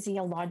even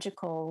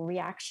physiological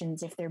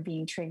reactions if they're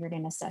being triggered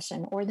in a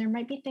session, or there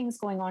might be things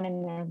going on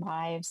in their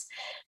lives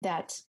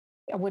that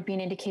would be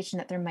an indication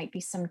that there might be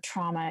some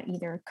trauma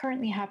either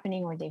currently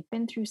happening or they've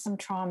been through some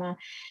trauma.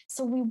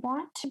 So we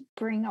want to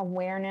bring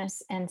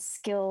awareness and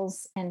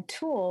skills and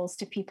tools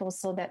to people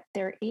so that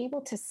they're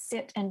able to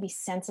sit and be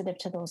sensitive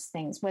to those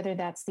things, whether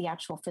that's the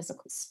actual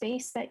physical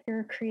space that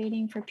you're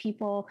creating for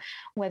people,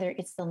 whether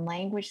it's the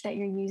language that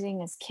you're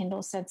using, as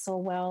Kyndall said so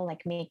well,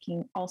 like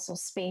making also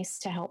space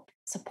to help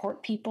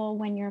support people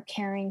when you're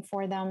caring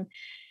for them.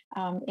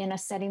 In a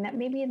setting that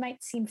maybe it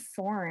might seem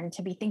foreign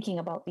to be thinking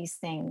about these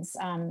things,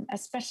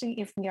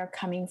 especially if we are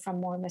coming from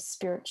more of a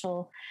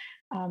spiritual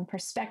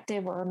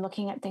perspective or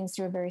looking at things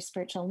through a very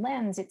spiritual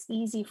lens. It's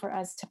easy for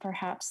us to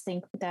perhaps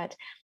think that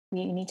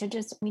we need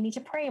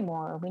to pray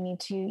more. We need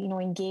to,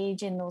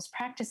 engage in those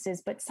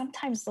practices. But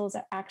sometimes those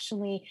are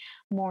actually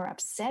more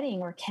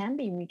upsetting or can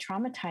be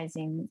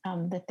re-traumatizing.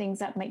 The things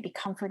that might be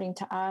comforting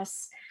to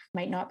us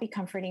might not be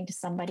comforting to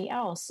somebody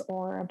else,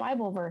 or a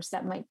Bible verse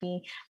that might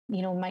be,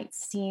 might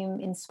seem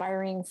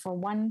inspiring for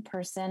one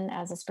person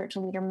as a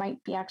spiritual leader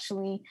might be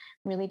actually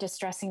really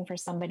distressing for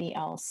somebody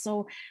else.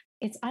 So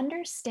it's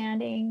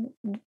understanding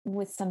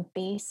with some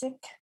basic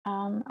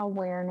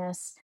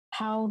awareness,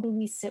 how do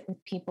we sit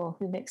with people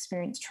who've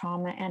experienced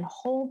trauma and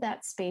hold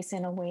that space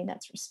in a way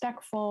that's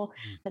respectful,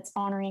 that's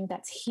honoring,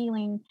 that's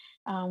healing,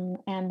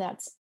 and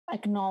that's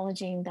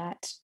acknowledging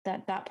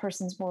that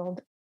person's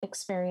world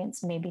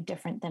experience may be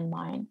different than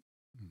mine.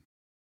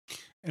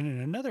 And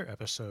in another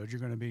episode, you're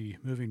going to be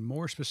moving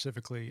more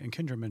specifically, and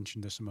Kyndra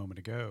mentioned this a moment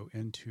ago,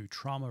 into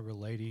trauma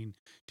relating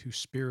to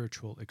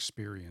spiritual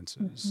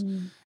experiences.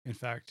 Mm-hmm. In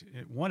fact,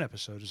 one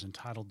episode is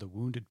entitled The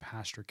Wounded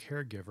Pastor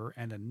Caregiver,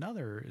 and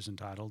another is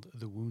entitled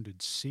The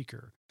Wounded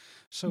Seeker.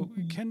 So,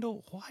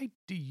 Kyndall, why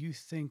do you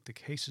think the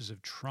cases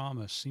of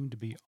trauma seem to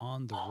be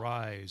on the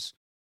rise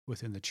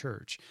within the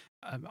church?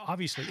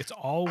 Obviously, it's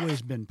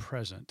always been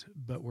present,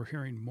 but we're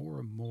hearing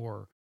more and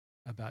more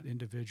about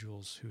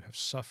individuals who have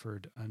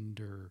suffered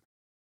under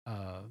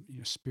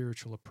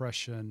spiritual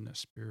oppression,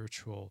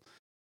 spiritual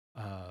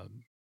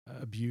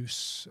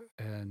abuse,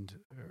 and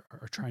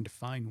are trying to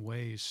find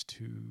ways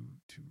to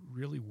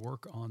really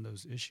work on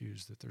those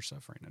issues that they're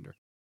suffering under.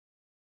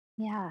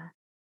 Yeah.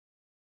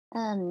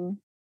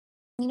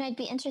 I'd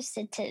be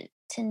interested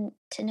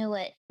to know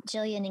what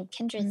Gillian and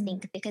Kyndra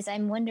think, because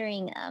I'm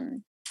wondering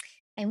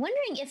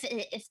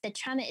if the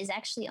trauma is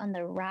actually on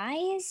the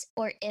rise,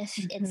 or if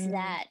it's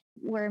that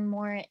we're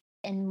more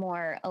and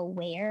more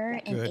aware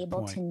and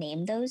able to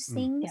name those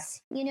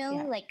things.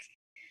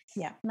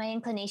 My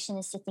inclination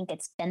is to think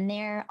it's been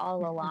there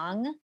all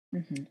along,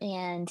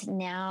 and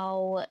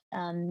now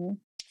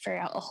for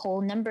a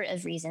whole number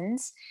of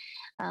reasons,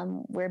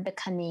 we're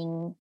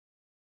becoming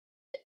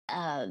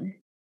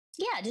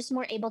just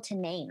more able to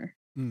name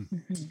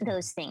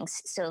those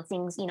things. So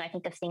things, I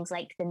think of things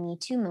like the Me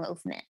Too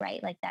movement,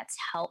 right? Like that's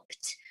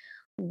helped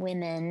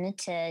women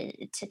to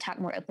talk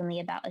more openly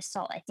about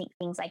assault. I think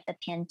things like the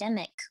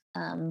pandemic,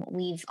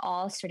 we've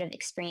all sort of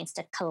experienced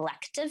a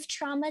collective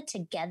trauma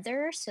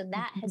together. So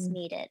that has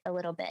made it a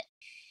little bit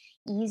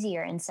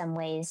easier in some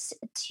ways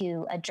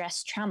to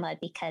address trauma,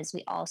 because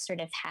we all sort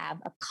of have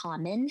a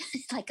common,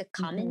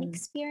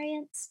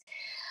 experience.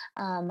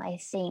 I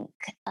think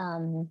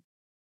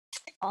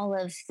all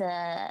of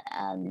the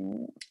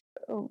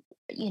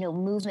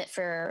movement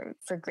for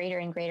greater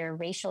and greater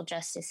racial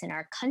justice in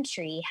our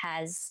country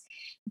has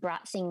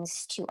brought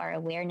things to our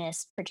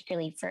awareness,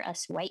 particularly for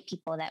us white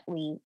people, that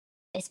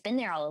it's been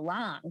there all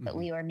along, but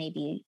we were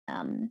maybe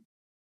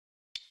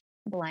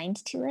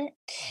blind to it.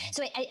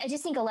 So I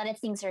just think a lot of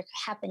things are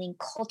happening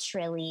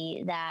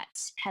culturally that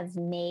have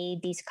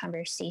made these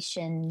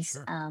conversations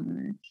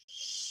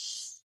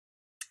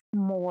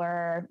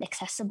more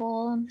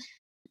accessible.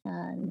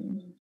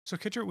 So,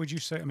 Kyndra, would you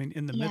say,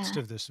 in the midst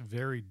of this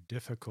very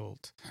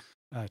difficult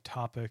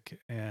topic,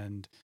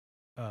 and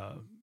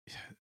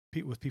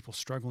with people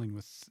struggling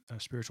with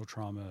spiritual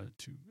trauma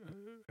to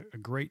a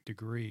great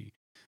degree,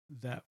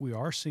 that we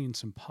are seeing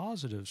some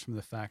positives from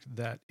the fact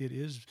that it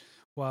is,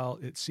 while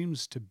it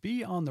seems to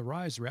be on the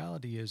rise, the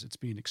reality is it's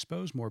being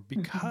exposed more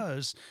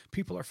because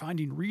people are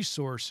finding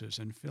resources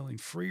and feeling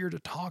freer to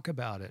talk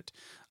about it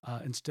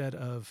instead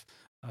of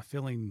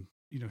feeling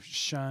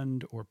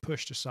shunned or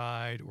pushed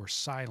aside or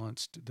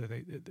silenced,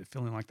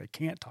 feeling like they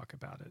can't talk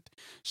about it.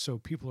 So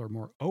people are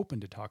more open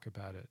to talk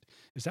about it.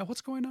 Is that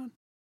what's going on?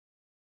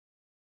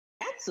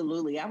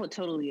 Absolutely. I would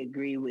totally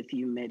agree with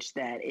you, Mitch,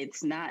 that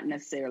it's not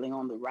necessarily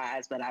on the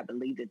rise, but I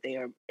believe that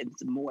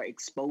it's more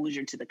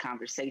exposure to the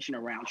conversation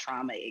around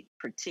trauma,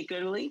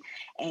 particularly,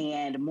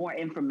 and more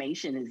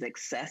information is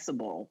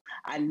accessible.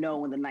 I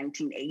know in the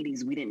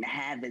 1980s, we didn't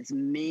have as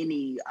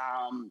many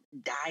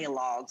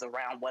dialogues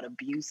around what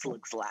abuse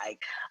looks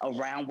like,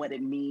 around what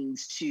it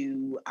means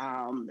to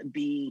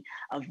be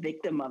a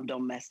victim of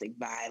domestic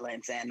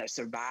violence and a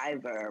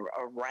survivor,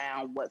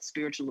 around what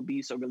spiritual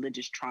abuse or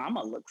religious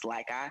trauma looks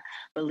like. I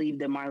believe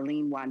that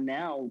Marlene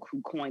Wynell,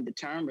 who coined the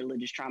term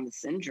religious trauma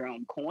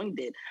syndrome, coined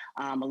it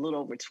a little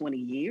over 20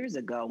 years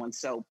ago. And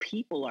so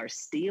people are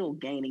still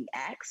gaining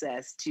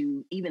access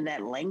to even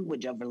that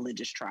language of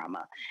religious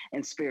trauma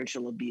and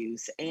spiritual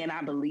abuse. And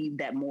I believe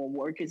that more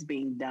work is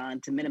being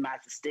done to minimize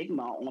the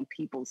stigma on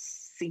people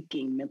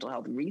seeking mental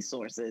health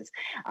resources.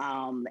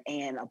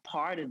 And a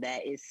part of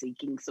that is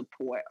seeking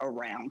support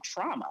around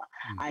trauma.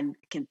 I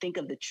can think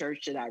of the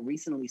church that I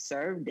recently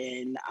served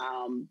in.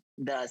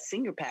 The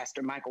senior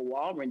pastor, Michael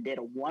Walren, did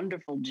a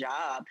wonderful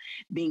job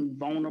being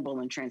vulnerable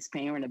and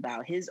transparent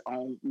about his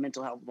own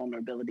mental health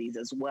vulnerabilities,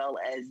 as well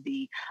as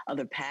the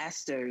other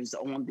pastors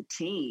on the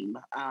team.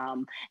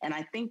 And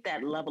I think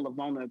that level of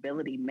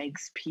vulnerability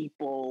makes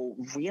people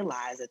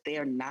realize that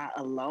they're not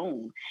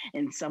alone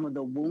in some of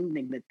the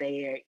wounding that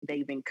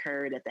they've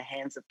incurred at the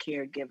hands of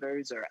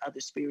caregivers or other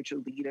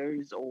spiritual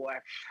leaders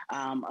or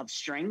of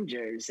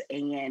strangers.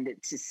 And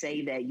to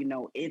say that,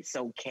 it's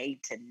okay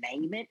to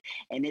name it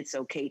and it's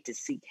okay to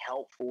seek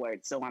help for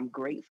it. So I'm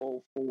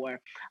grateful for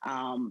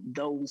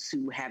those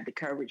who have the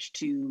courage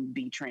to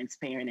be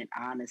transparent and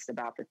honest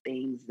about the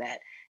things that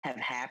have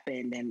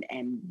happened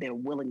and their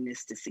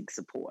willingness to seek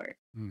support.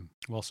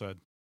 Well said.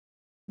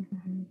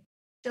 Mm-hmm.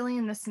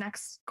 Gillian, this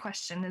next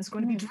question is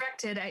going to be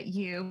directed at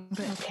you,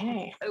 but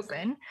okay,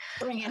 open.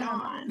 Bring it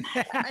on.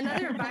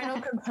 Another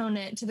vital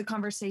component to the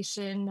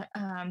conversation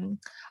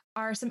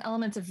are some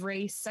elements of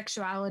race,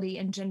 sexuality,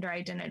 and gender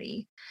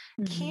identity.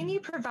 Can you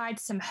provide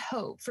some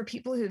hope for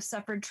people who have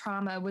suffered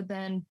trauma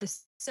within the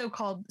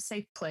so-called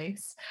safe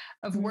place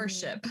of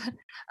worship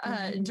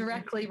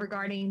directly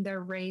regarding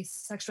their race,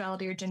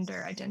 sexuality, or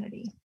gender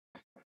identity?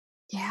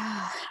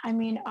 Yeah, I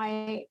mean,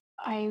 I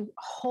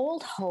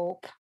hold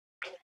hope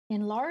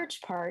in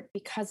large part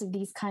because of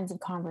these kinds of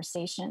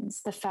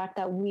conversations. The fact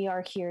that we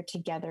are here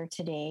together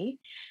today,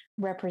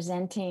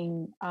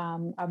 representing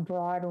a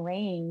broad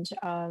range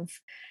of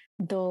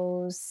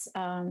those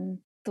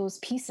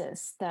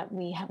pieces that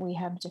we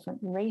have different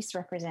race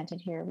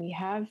represented here. We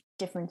have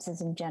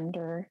differences in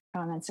gender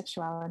and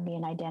sexuality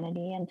and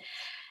identity,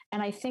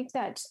 and I think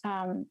that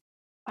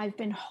I've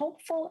been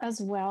hopeful as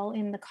well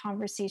in the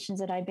conversations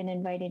that I've been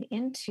invited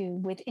into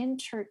within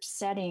church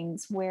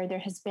settings where there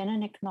has been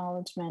an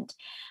acknowledgement,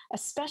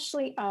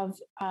 especially of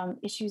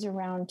issues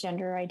around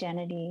gender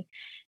identity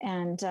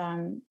and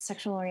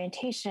sexual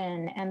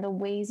orientation and the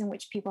ways in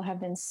which people have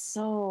been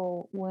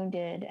so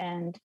wounded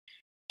and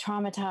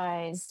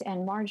traumatized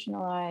and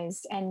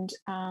marginalized. And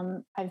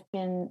I've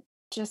been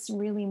just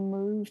really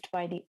moved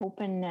by the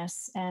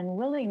openness and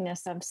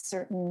willingness of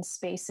certain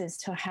spaces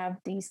to have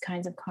these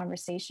kinds of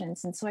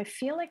conversations. And so I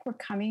feel like we're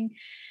coming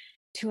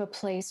to a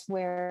place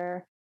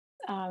where,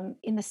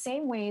 in the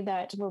same way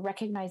that we're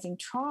recognizing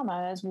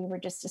trauma, as we were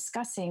just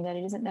discussing, that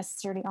it isn't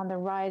necessarily on the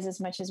rise as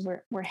much as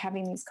we're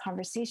having these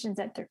conversations,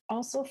 that there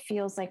also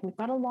feels like we've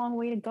got a long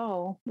way to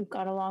go.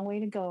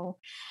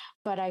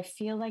 But I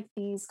feel like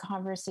these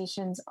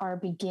conversations are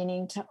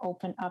beginning to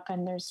open up,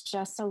 and there's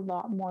just a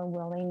lot more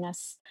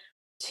willingness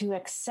to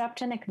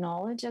accept and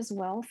acknowledge as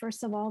well,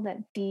 first of all, that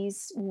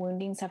these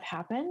woundings have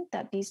happened,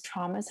 that these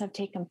traumas have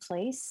taken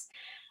place,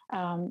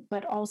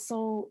 but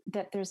also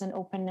that there's an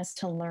openness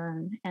to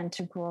learn and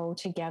to grow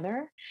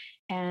together.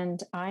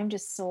 And I'm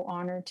just so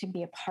honored to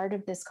be a part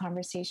of this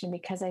conversation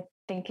because I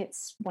think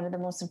it's one of the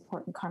most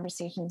important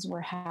conversations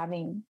we're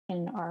having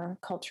in our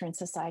culture and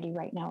society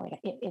right now.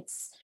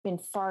 It's been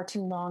far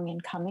too long in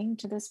coming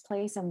to this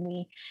place, and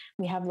we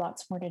have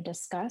lots more to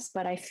discuss,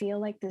 but I feel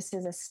like this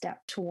is a step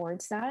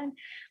towards that.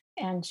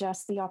 And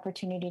just the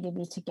opportunity to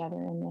be together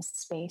in this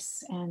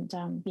space and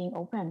being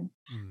open,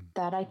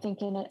 that I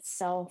think in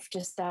itself,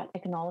 just that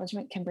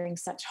acknowledgement can bring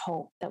such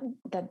hope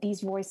that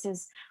these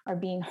voices are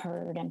being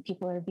heard and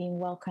people are being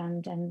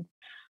welcomed, and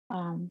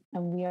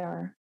we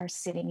are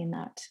sitting in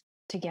that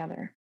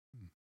together.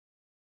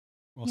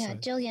 Well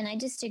said. Gillian, I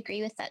just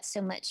agree with that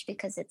so much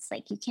because it's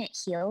like you can't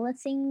heal a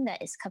thing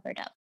that is covered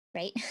up.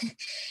 Right.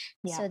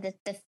 Yeah. So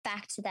the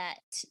fact that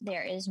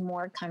there is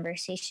more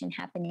conversation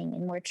happening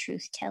and more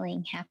truth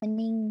telling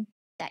happening,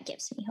 that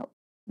gives me hope.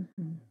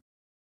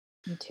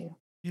 Me too.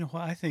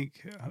 I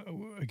think,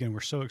 again, we're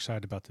so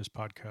excited about this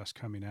podcast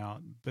coming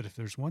out, but if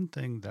there's one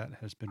thing that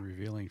has been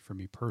revealing for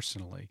me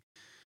personally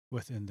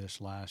within this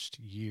last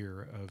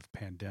year of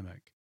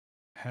pandemic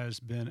has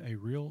been a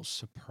real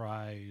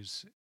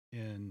surprise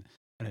in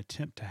an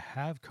attempt to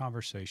have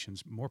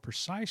conversations more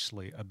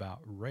precisely about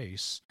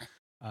race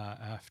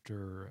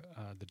after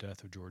the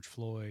death of George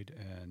Floyd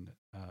and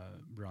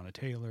Breonna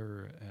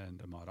Taylor and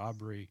Ahmaud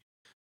Arbery,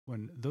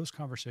 when those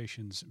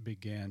conversations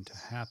began to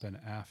happen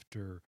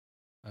after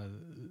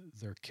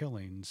their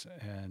killings,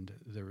 and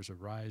there was a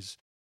rise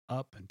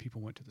up and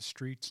people went to the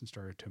streets and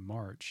started to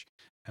march,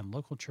 and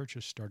local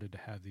churches started to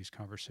have these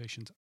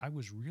conversations, I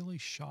was really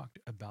shocked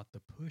about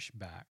the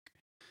pushback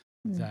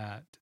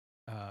that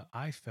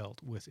I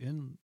felt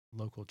within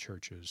local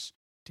churches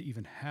to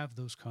even have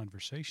those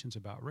conversations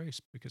about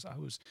race, because I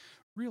was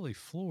really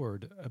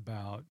floored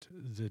about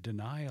the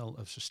denial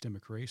of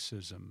systemic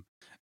racism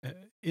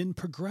in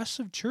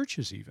progressive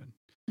churches even.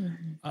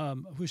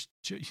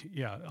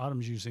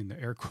 Autumn's using the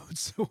air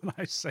quotes when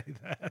I say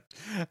that,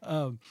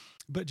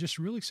 but just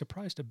really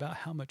surprised about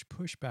how much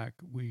pushback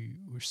we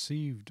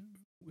received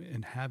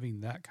in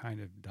having that kind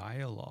of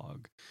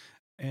dialogue.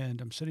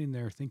 And I'm sitting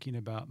there thinking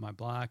about my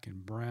black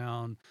and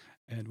brown,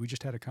 and we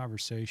just had a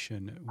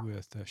conversation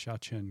with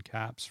Sha-Chen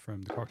Caps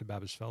from the Clarkton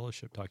Baptist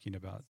Fellowship talking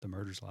about the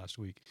murders last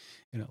week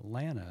in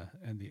Atlanta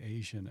and the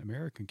Asian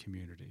American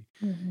community.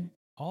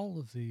 All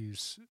of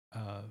these,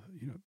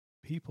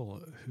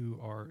 people who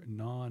are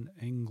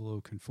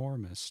non-Anglo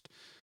conformist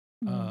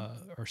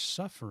are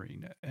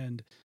suffering,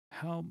 and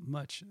how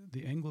much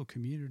the Anglo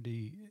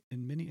community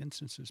in many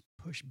instances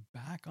push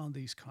back on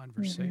these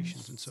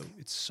conversations. And so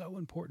it's so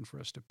important for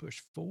us to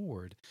push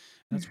forward.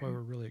 That's why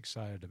we're really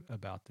excited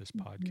about this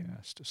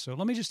podcast. So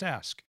let me just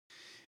ask,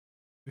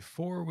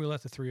 before we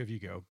let the three of you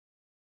go,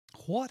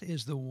 what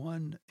is the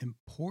one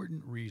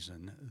important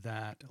reason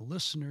that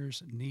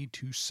listeners need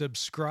to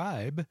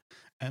subscribe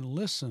and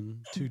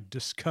listen to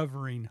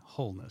Discovering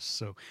Wholeness?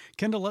 So,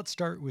 Kyndall, let's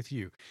start with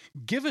you.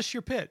 Give us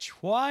your pitch.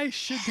 Why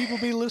should people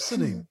be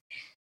listening?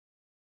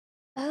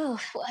 Oh,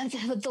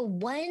 the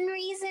one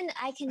reason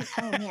I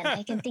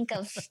can think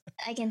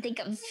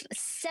of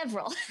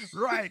several.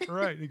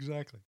 Right,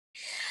 exactly.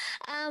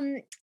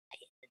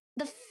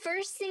 The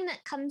first thing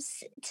that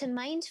comes to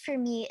mind for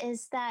me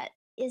is that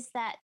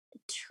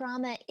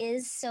trauma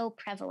is so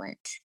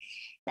prevalent,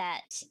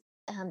 that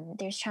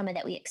there's trauma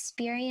that we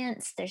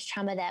experience, there's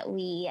trauma that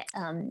we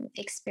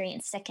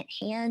experience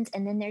secondhand,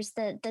 and then there's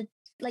the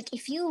like,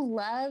 if you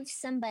love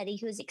somebody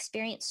who has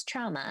experienced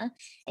trauma,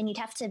 and you'd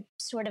have to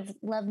sort of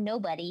love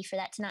nobody for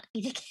that to not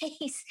be the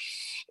case,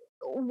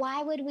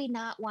 why would we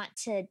not want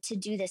to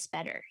do this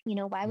better?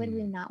 Why would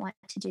we not want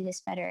to do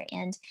this better?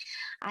 And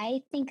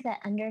I think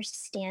that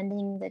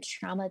understanding the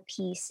trauma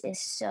piece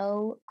is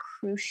so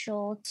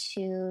crucial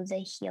to the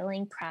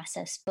healing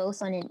process,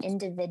 both on an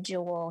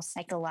individual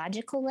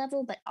psychological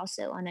level, but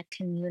also on a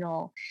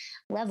communal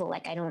level.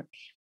 Like, I don't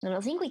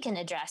think we can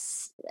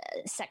address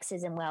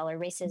sexism well, or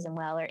racism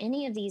well, or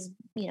any of these,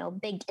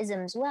 big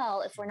isms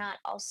well, if we're not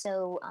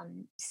also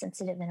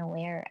sensitive and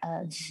aware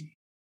of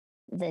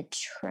the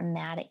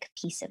traumatic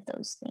piece of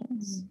those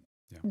things.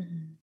 Yeah.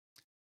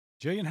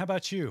 Gillian, how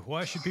about you?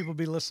 Why should people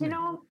be listening?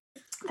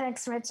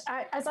 Thanks, Rich.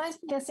 As I was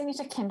listening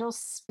to Kyndall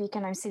speak,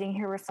 and I'm sitting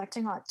here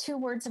reflecting on two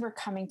words that were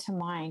coming to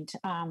mind,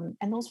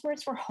 and those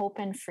words were hope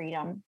and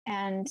freedom.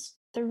 And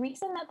the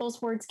reason that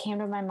those words came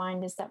to my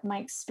mind is that my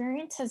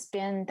experience has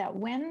been that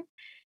when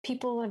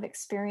people have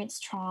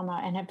experienced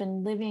trauma and have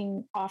been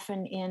living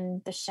often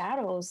in the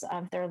shadows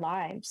of their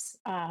lives,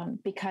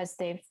 because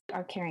they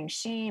are carrying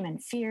shame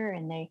and fear,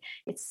 and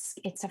it's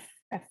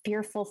a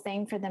fearful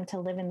thing for them to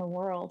live in the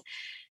world.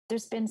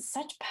 There's been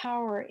such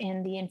power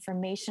in the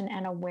information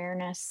and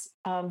awareness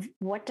of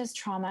what does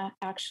trauma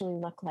actually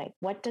look like?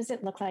 What does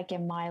it look like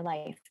in my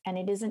life? And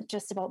it isn't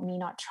just about me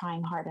not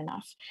trying hard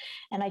enough.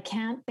 And I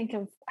can't think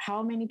of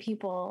how many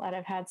people that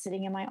I've had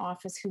sitting in my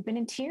office who've been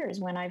in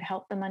tears when I've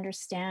helped them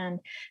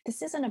understand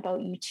this isn't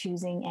about you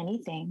choosing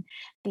anything.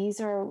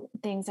 These are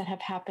things that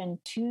have happened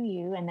to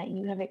you and that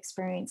you have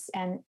experienced,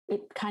 and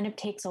it kind of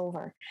takes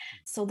over.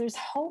 So there's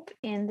hope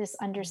in this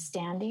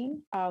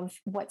understanding of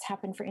what's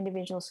happened for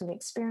individuals who've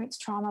experienced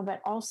trauma,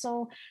 but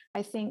also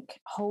I think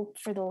hope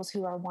for those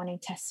who are wanting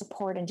to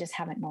support and just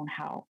haven't known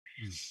how.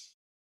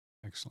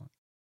 Excellent.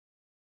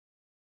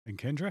 And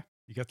Kyndra,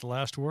 you got the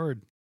last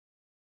word.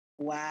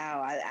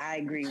 Wow, I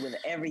agree with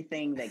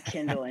everything that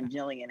Kyndall and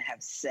Gillian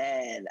have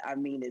said. I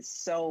mean, it's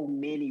so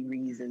many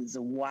reasons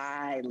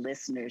why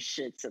listeners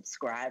should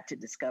subscribe to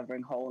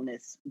Discovering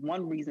Wholeness.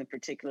 One reason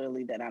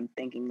particularly that I'm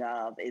thinking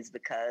of is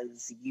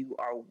because you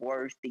are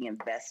worth the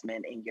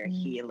investment in your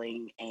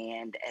healing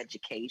and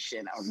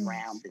education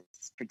around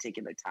this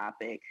particular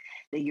topic,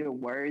 that you're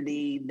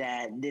worthy,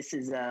 that this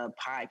is a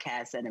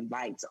podcast that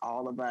invites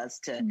all of us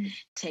to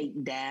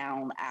take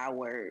down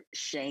our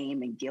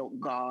shame and guilt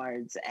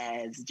guards,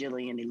 as Gillian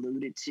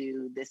alluded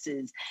to. This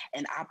is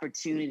an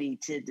opportunity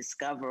to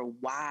discover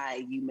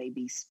why you may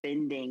be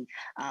spending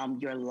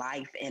your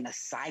life in a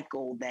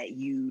cycle that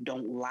you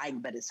don't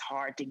like, but it's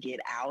hard to get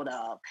out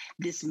of.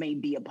 This may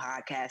be a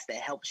podcast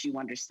that helps you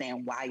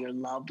understand why your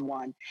loved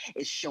one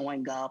is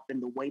showing up in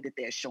the way that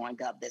they're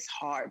showing up. That's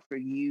hard for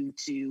you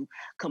to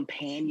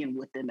companion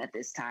with them at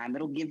this time.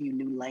 It'll give you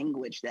new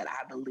language that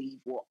I believe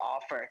will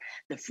offer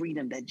the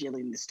freedom that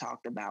Gillian has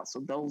talked about. So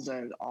those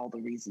are all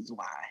the reasons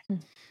why.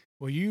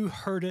 Well, you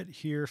heard it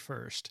here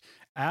first.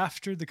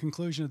 After the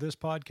conclusion of this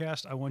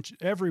podcast, I want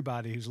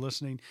everybody who's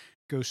listening,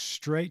 go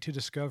straight to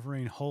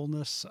Discovering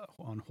Wholeness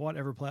on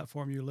whatever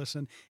platform you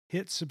listen.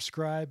 Hit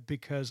subscribe,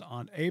 because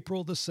on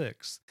April the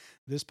 6th,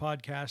 this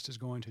podcast is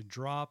going to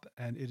drop,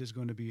 and it is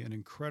going to be an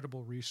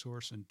incredible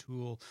resource and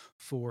tool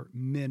for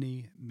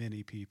many,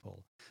 many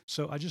people.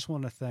 So I just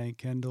want to thank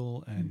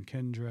Kyndall and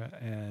Kyndra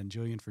and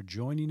Gillian for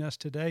joining us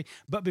today.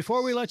 But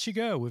before we let you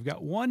go, we've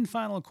got one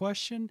final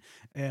question,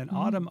 and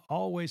Autumn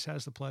always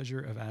has the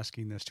pleasure of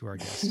asking this to our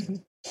guests.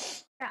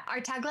 Yeah,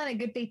 our tagline at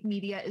Good Faith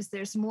Media is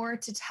 "There's more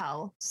to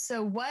tell."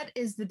 So what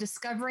is the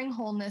Discovering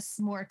Wholeness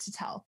more to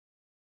tell?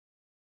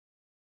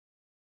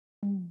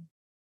 You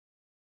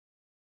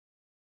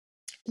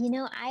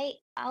know,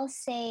 I'll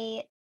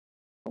say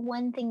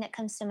one thing that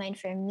comes to mind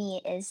for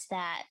me is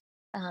that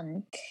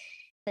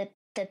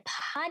the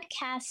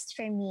podcast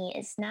for me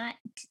is not,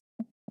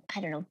 I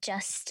don't know,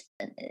 just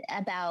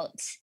about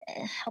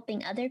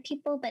helping other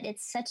people, but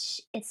it's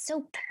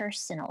so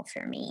personal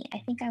for me. I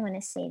think I want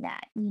to say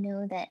that,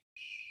 that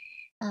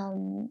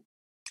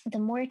the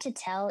more to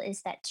tell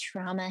is that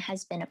trauma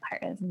has been a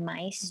part of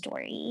my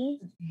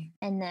story,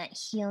 and that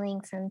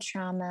healing from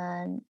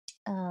trauma,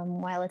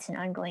 while it's an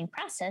ongoing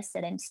process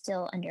that I'm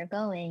still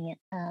undergoing,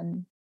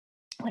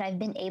 what I've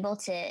been able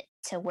to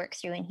work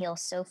through and heal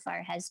so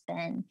far has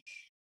been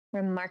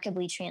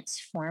remarkably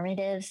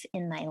transformative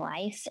in my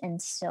life.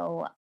 And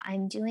so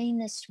I'm doing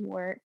this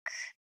work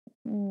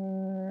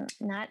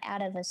not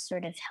out of a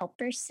sort of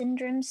helper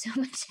syndrome so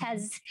much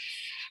as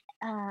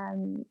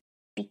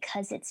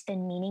because it's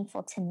been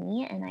meaningful to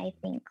me. And I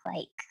think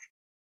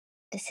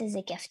this is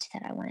a gift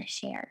that I want to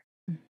share.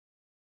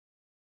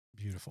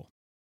 Beautiful.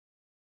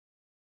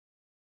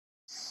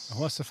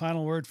 What's the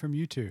final word from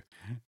you two?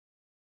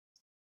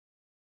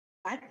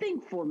 I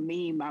think for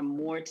me, my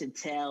more to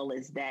tell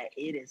is that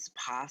it is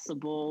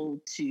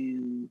possible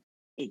to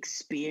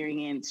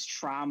experience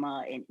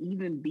trauma and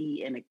even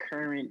be in a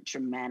current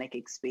traumatic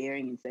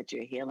experience that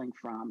you're healing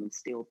from and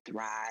still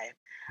thrive.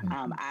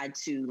 I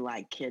too,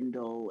 like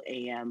Kyndall,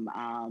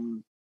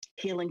 am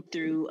healing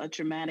through a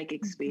traumatic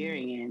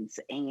experience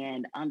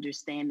and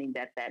understanding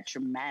that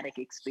traumatic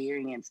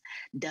experience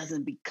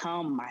doesn't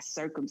become my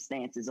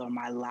circumstances or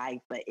my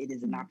life, but it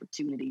is an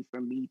opportunity for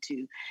me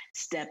to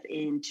step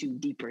into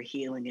deeper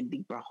healing and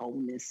deeper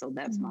wholeness. So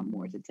that's my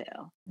more to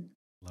tell.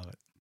 Love it.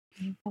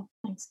 Oh,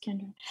 thanks,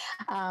 Kyndra.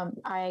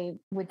 I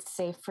would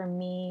say for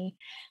me,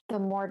 the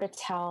more to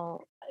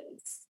tell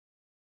is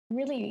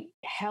really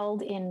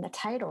held in the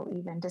title,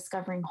 even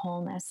Discovering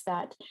Wholeness,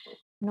 that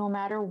no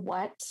matter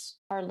what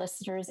our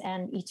listeners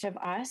and each of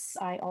us,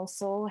 I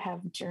also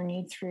have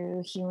journeyed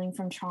through healing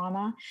from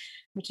trauma,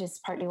 which is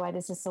partly why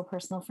this is so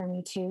personal for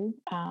me too.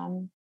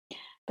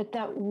 But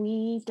that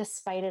we,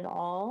 despite it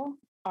all,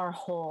 are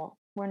whole.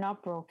 We're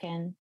not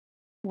broken.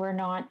 We're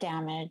not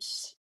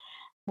damaged.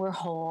 We're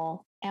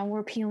whole. And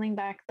we're peeling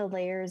back the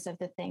layers of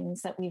the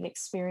things that we've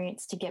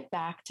experienced to get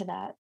back to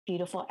that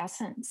beautiful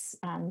essence,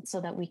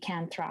 so that we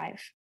can thrive.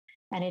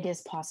 And it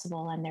is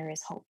possible, and there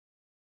is hope.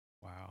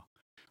 Wow.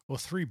 Well,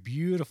 3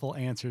 beautiful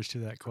answers to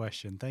that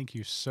question. Thank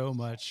you so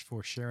much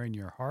for sharing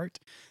your heart.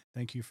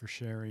 Thank you for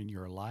sharing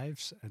your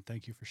lives. And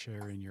thank you for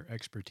sharing your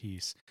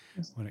expertise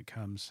when it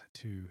comes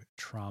to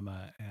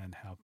trauma and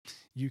how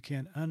you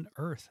can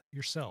unearth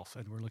yourself.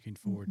 And we're looking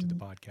forward to the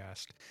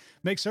podcast.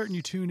 Make certain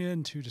you tune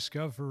in to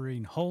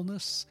Discovering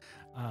Wholeness,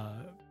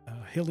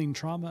 Healing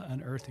Trauma,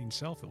 Unearthing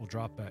Self. It will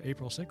drop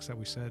April 6th, that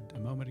we said a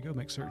moment ago.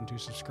 Make certain to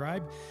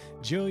subscribe.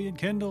 Gillian,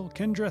 Kyndall,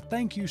 Kyndra,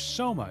 thank you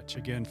so much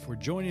again for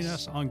joining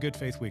us on Good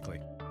Faith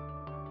Weekly.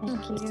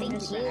 Thank you.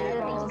 Thanks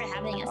for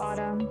having us.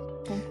 Autumn.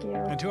 Thank you.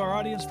 And to our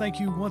audience, thank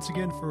you once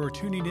again for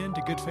tuning in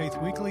to Good Faith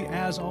Weekly.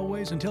 As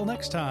always, until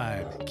next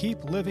time,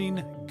 keep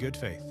living good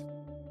faith.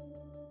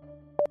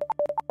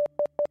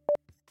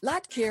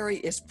 Lot Carey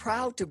is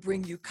proud to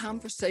bring you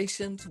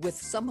conversations with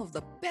some of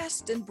the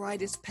best and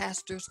brightest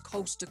pastors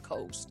coast to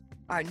coast.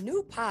 Our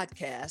new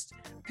podcast,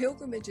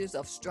 Pilgrimages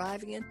of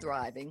Striving and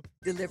Thriving,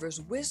 delivers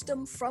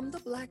wisdom from the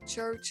Black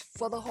church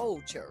for the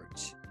whole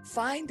church.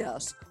 Find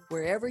us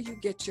wherever you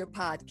get your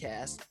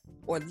podcast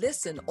or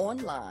listen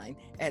online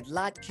at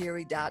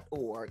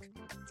lotcarey.org.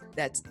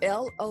 That's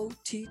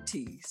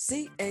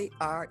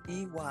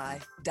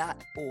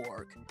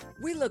LOTTCAREY.org.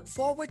 We look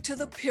forward to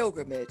the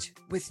pilgrimage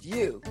with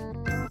you.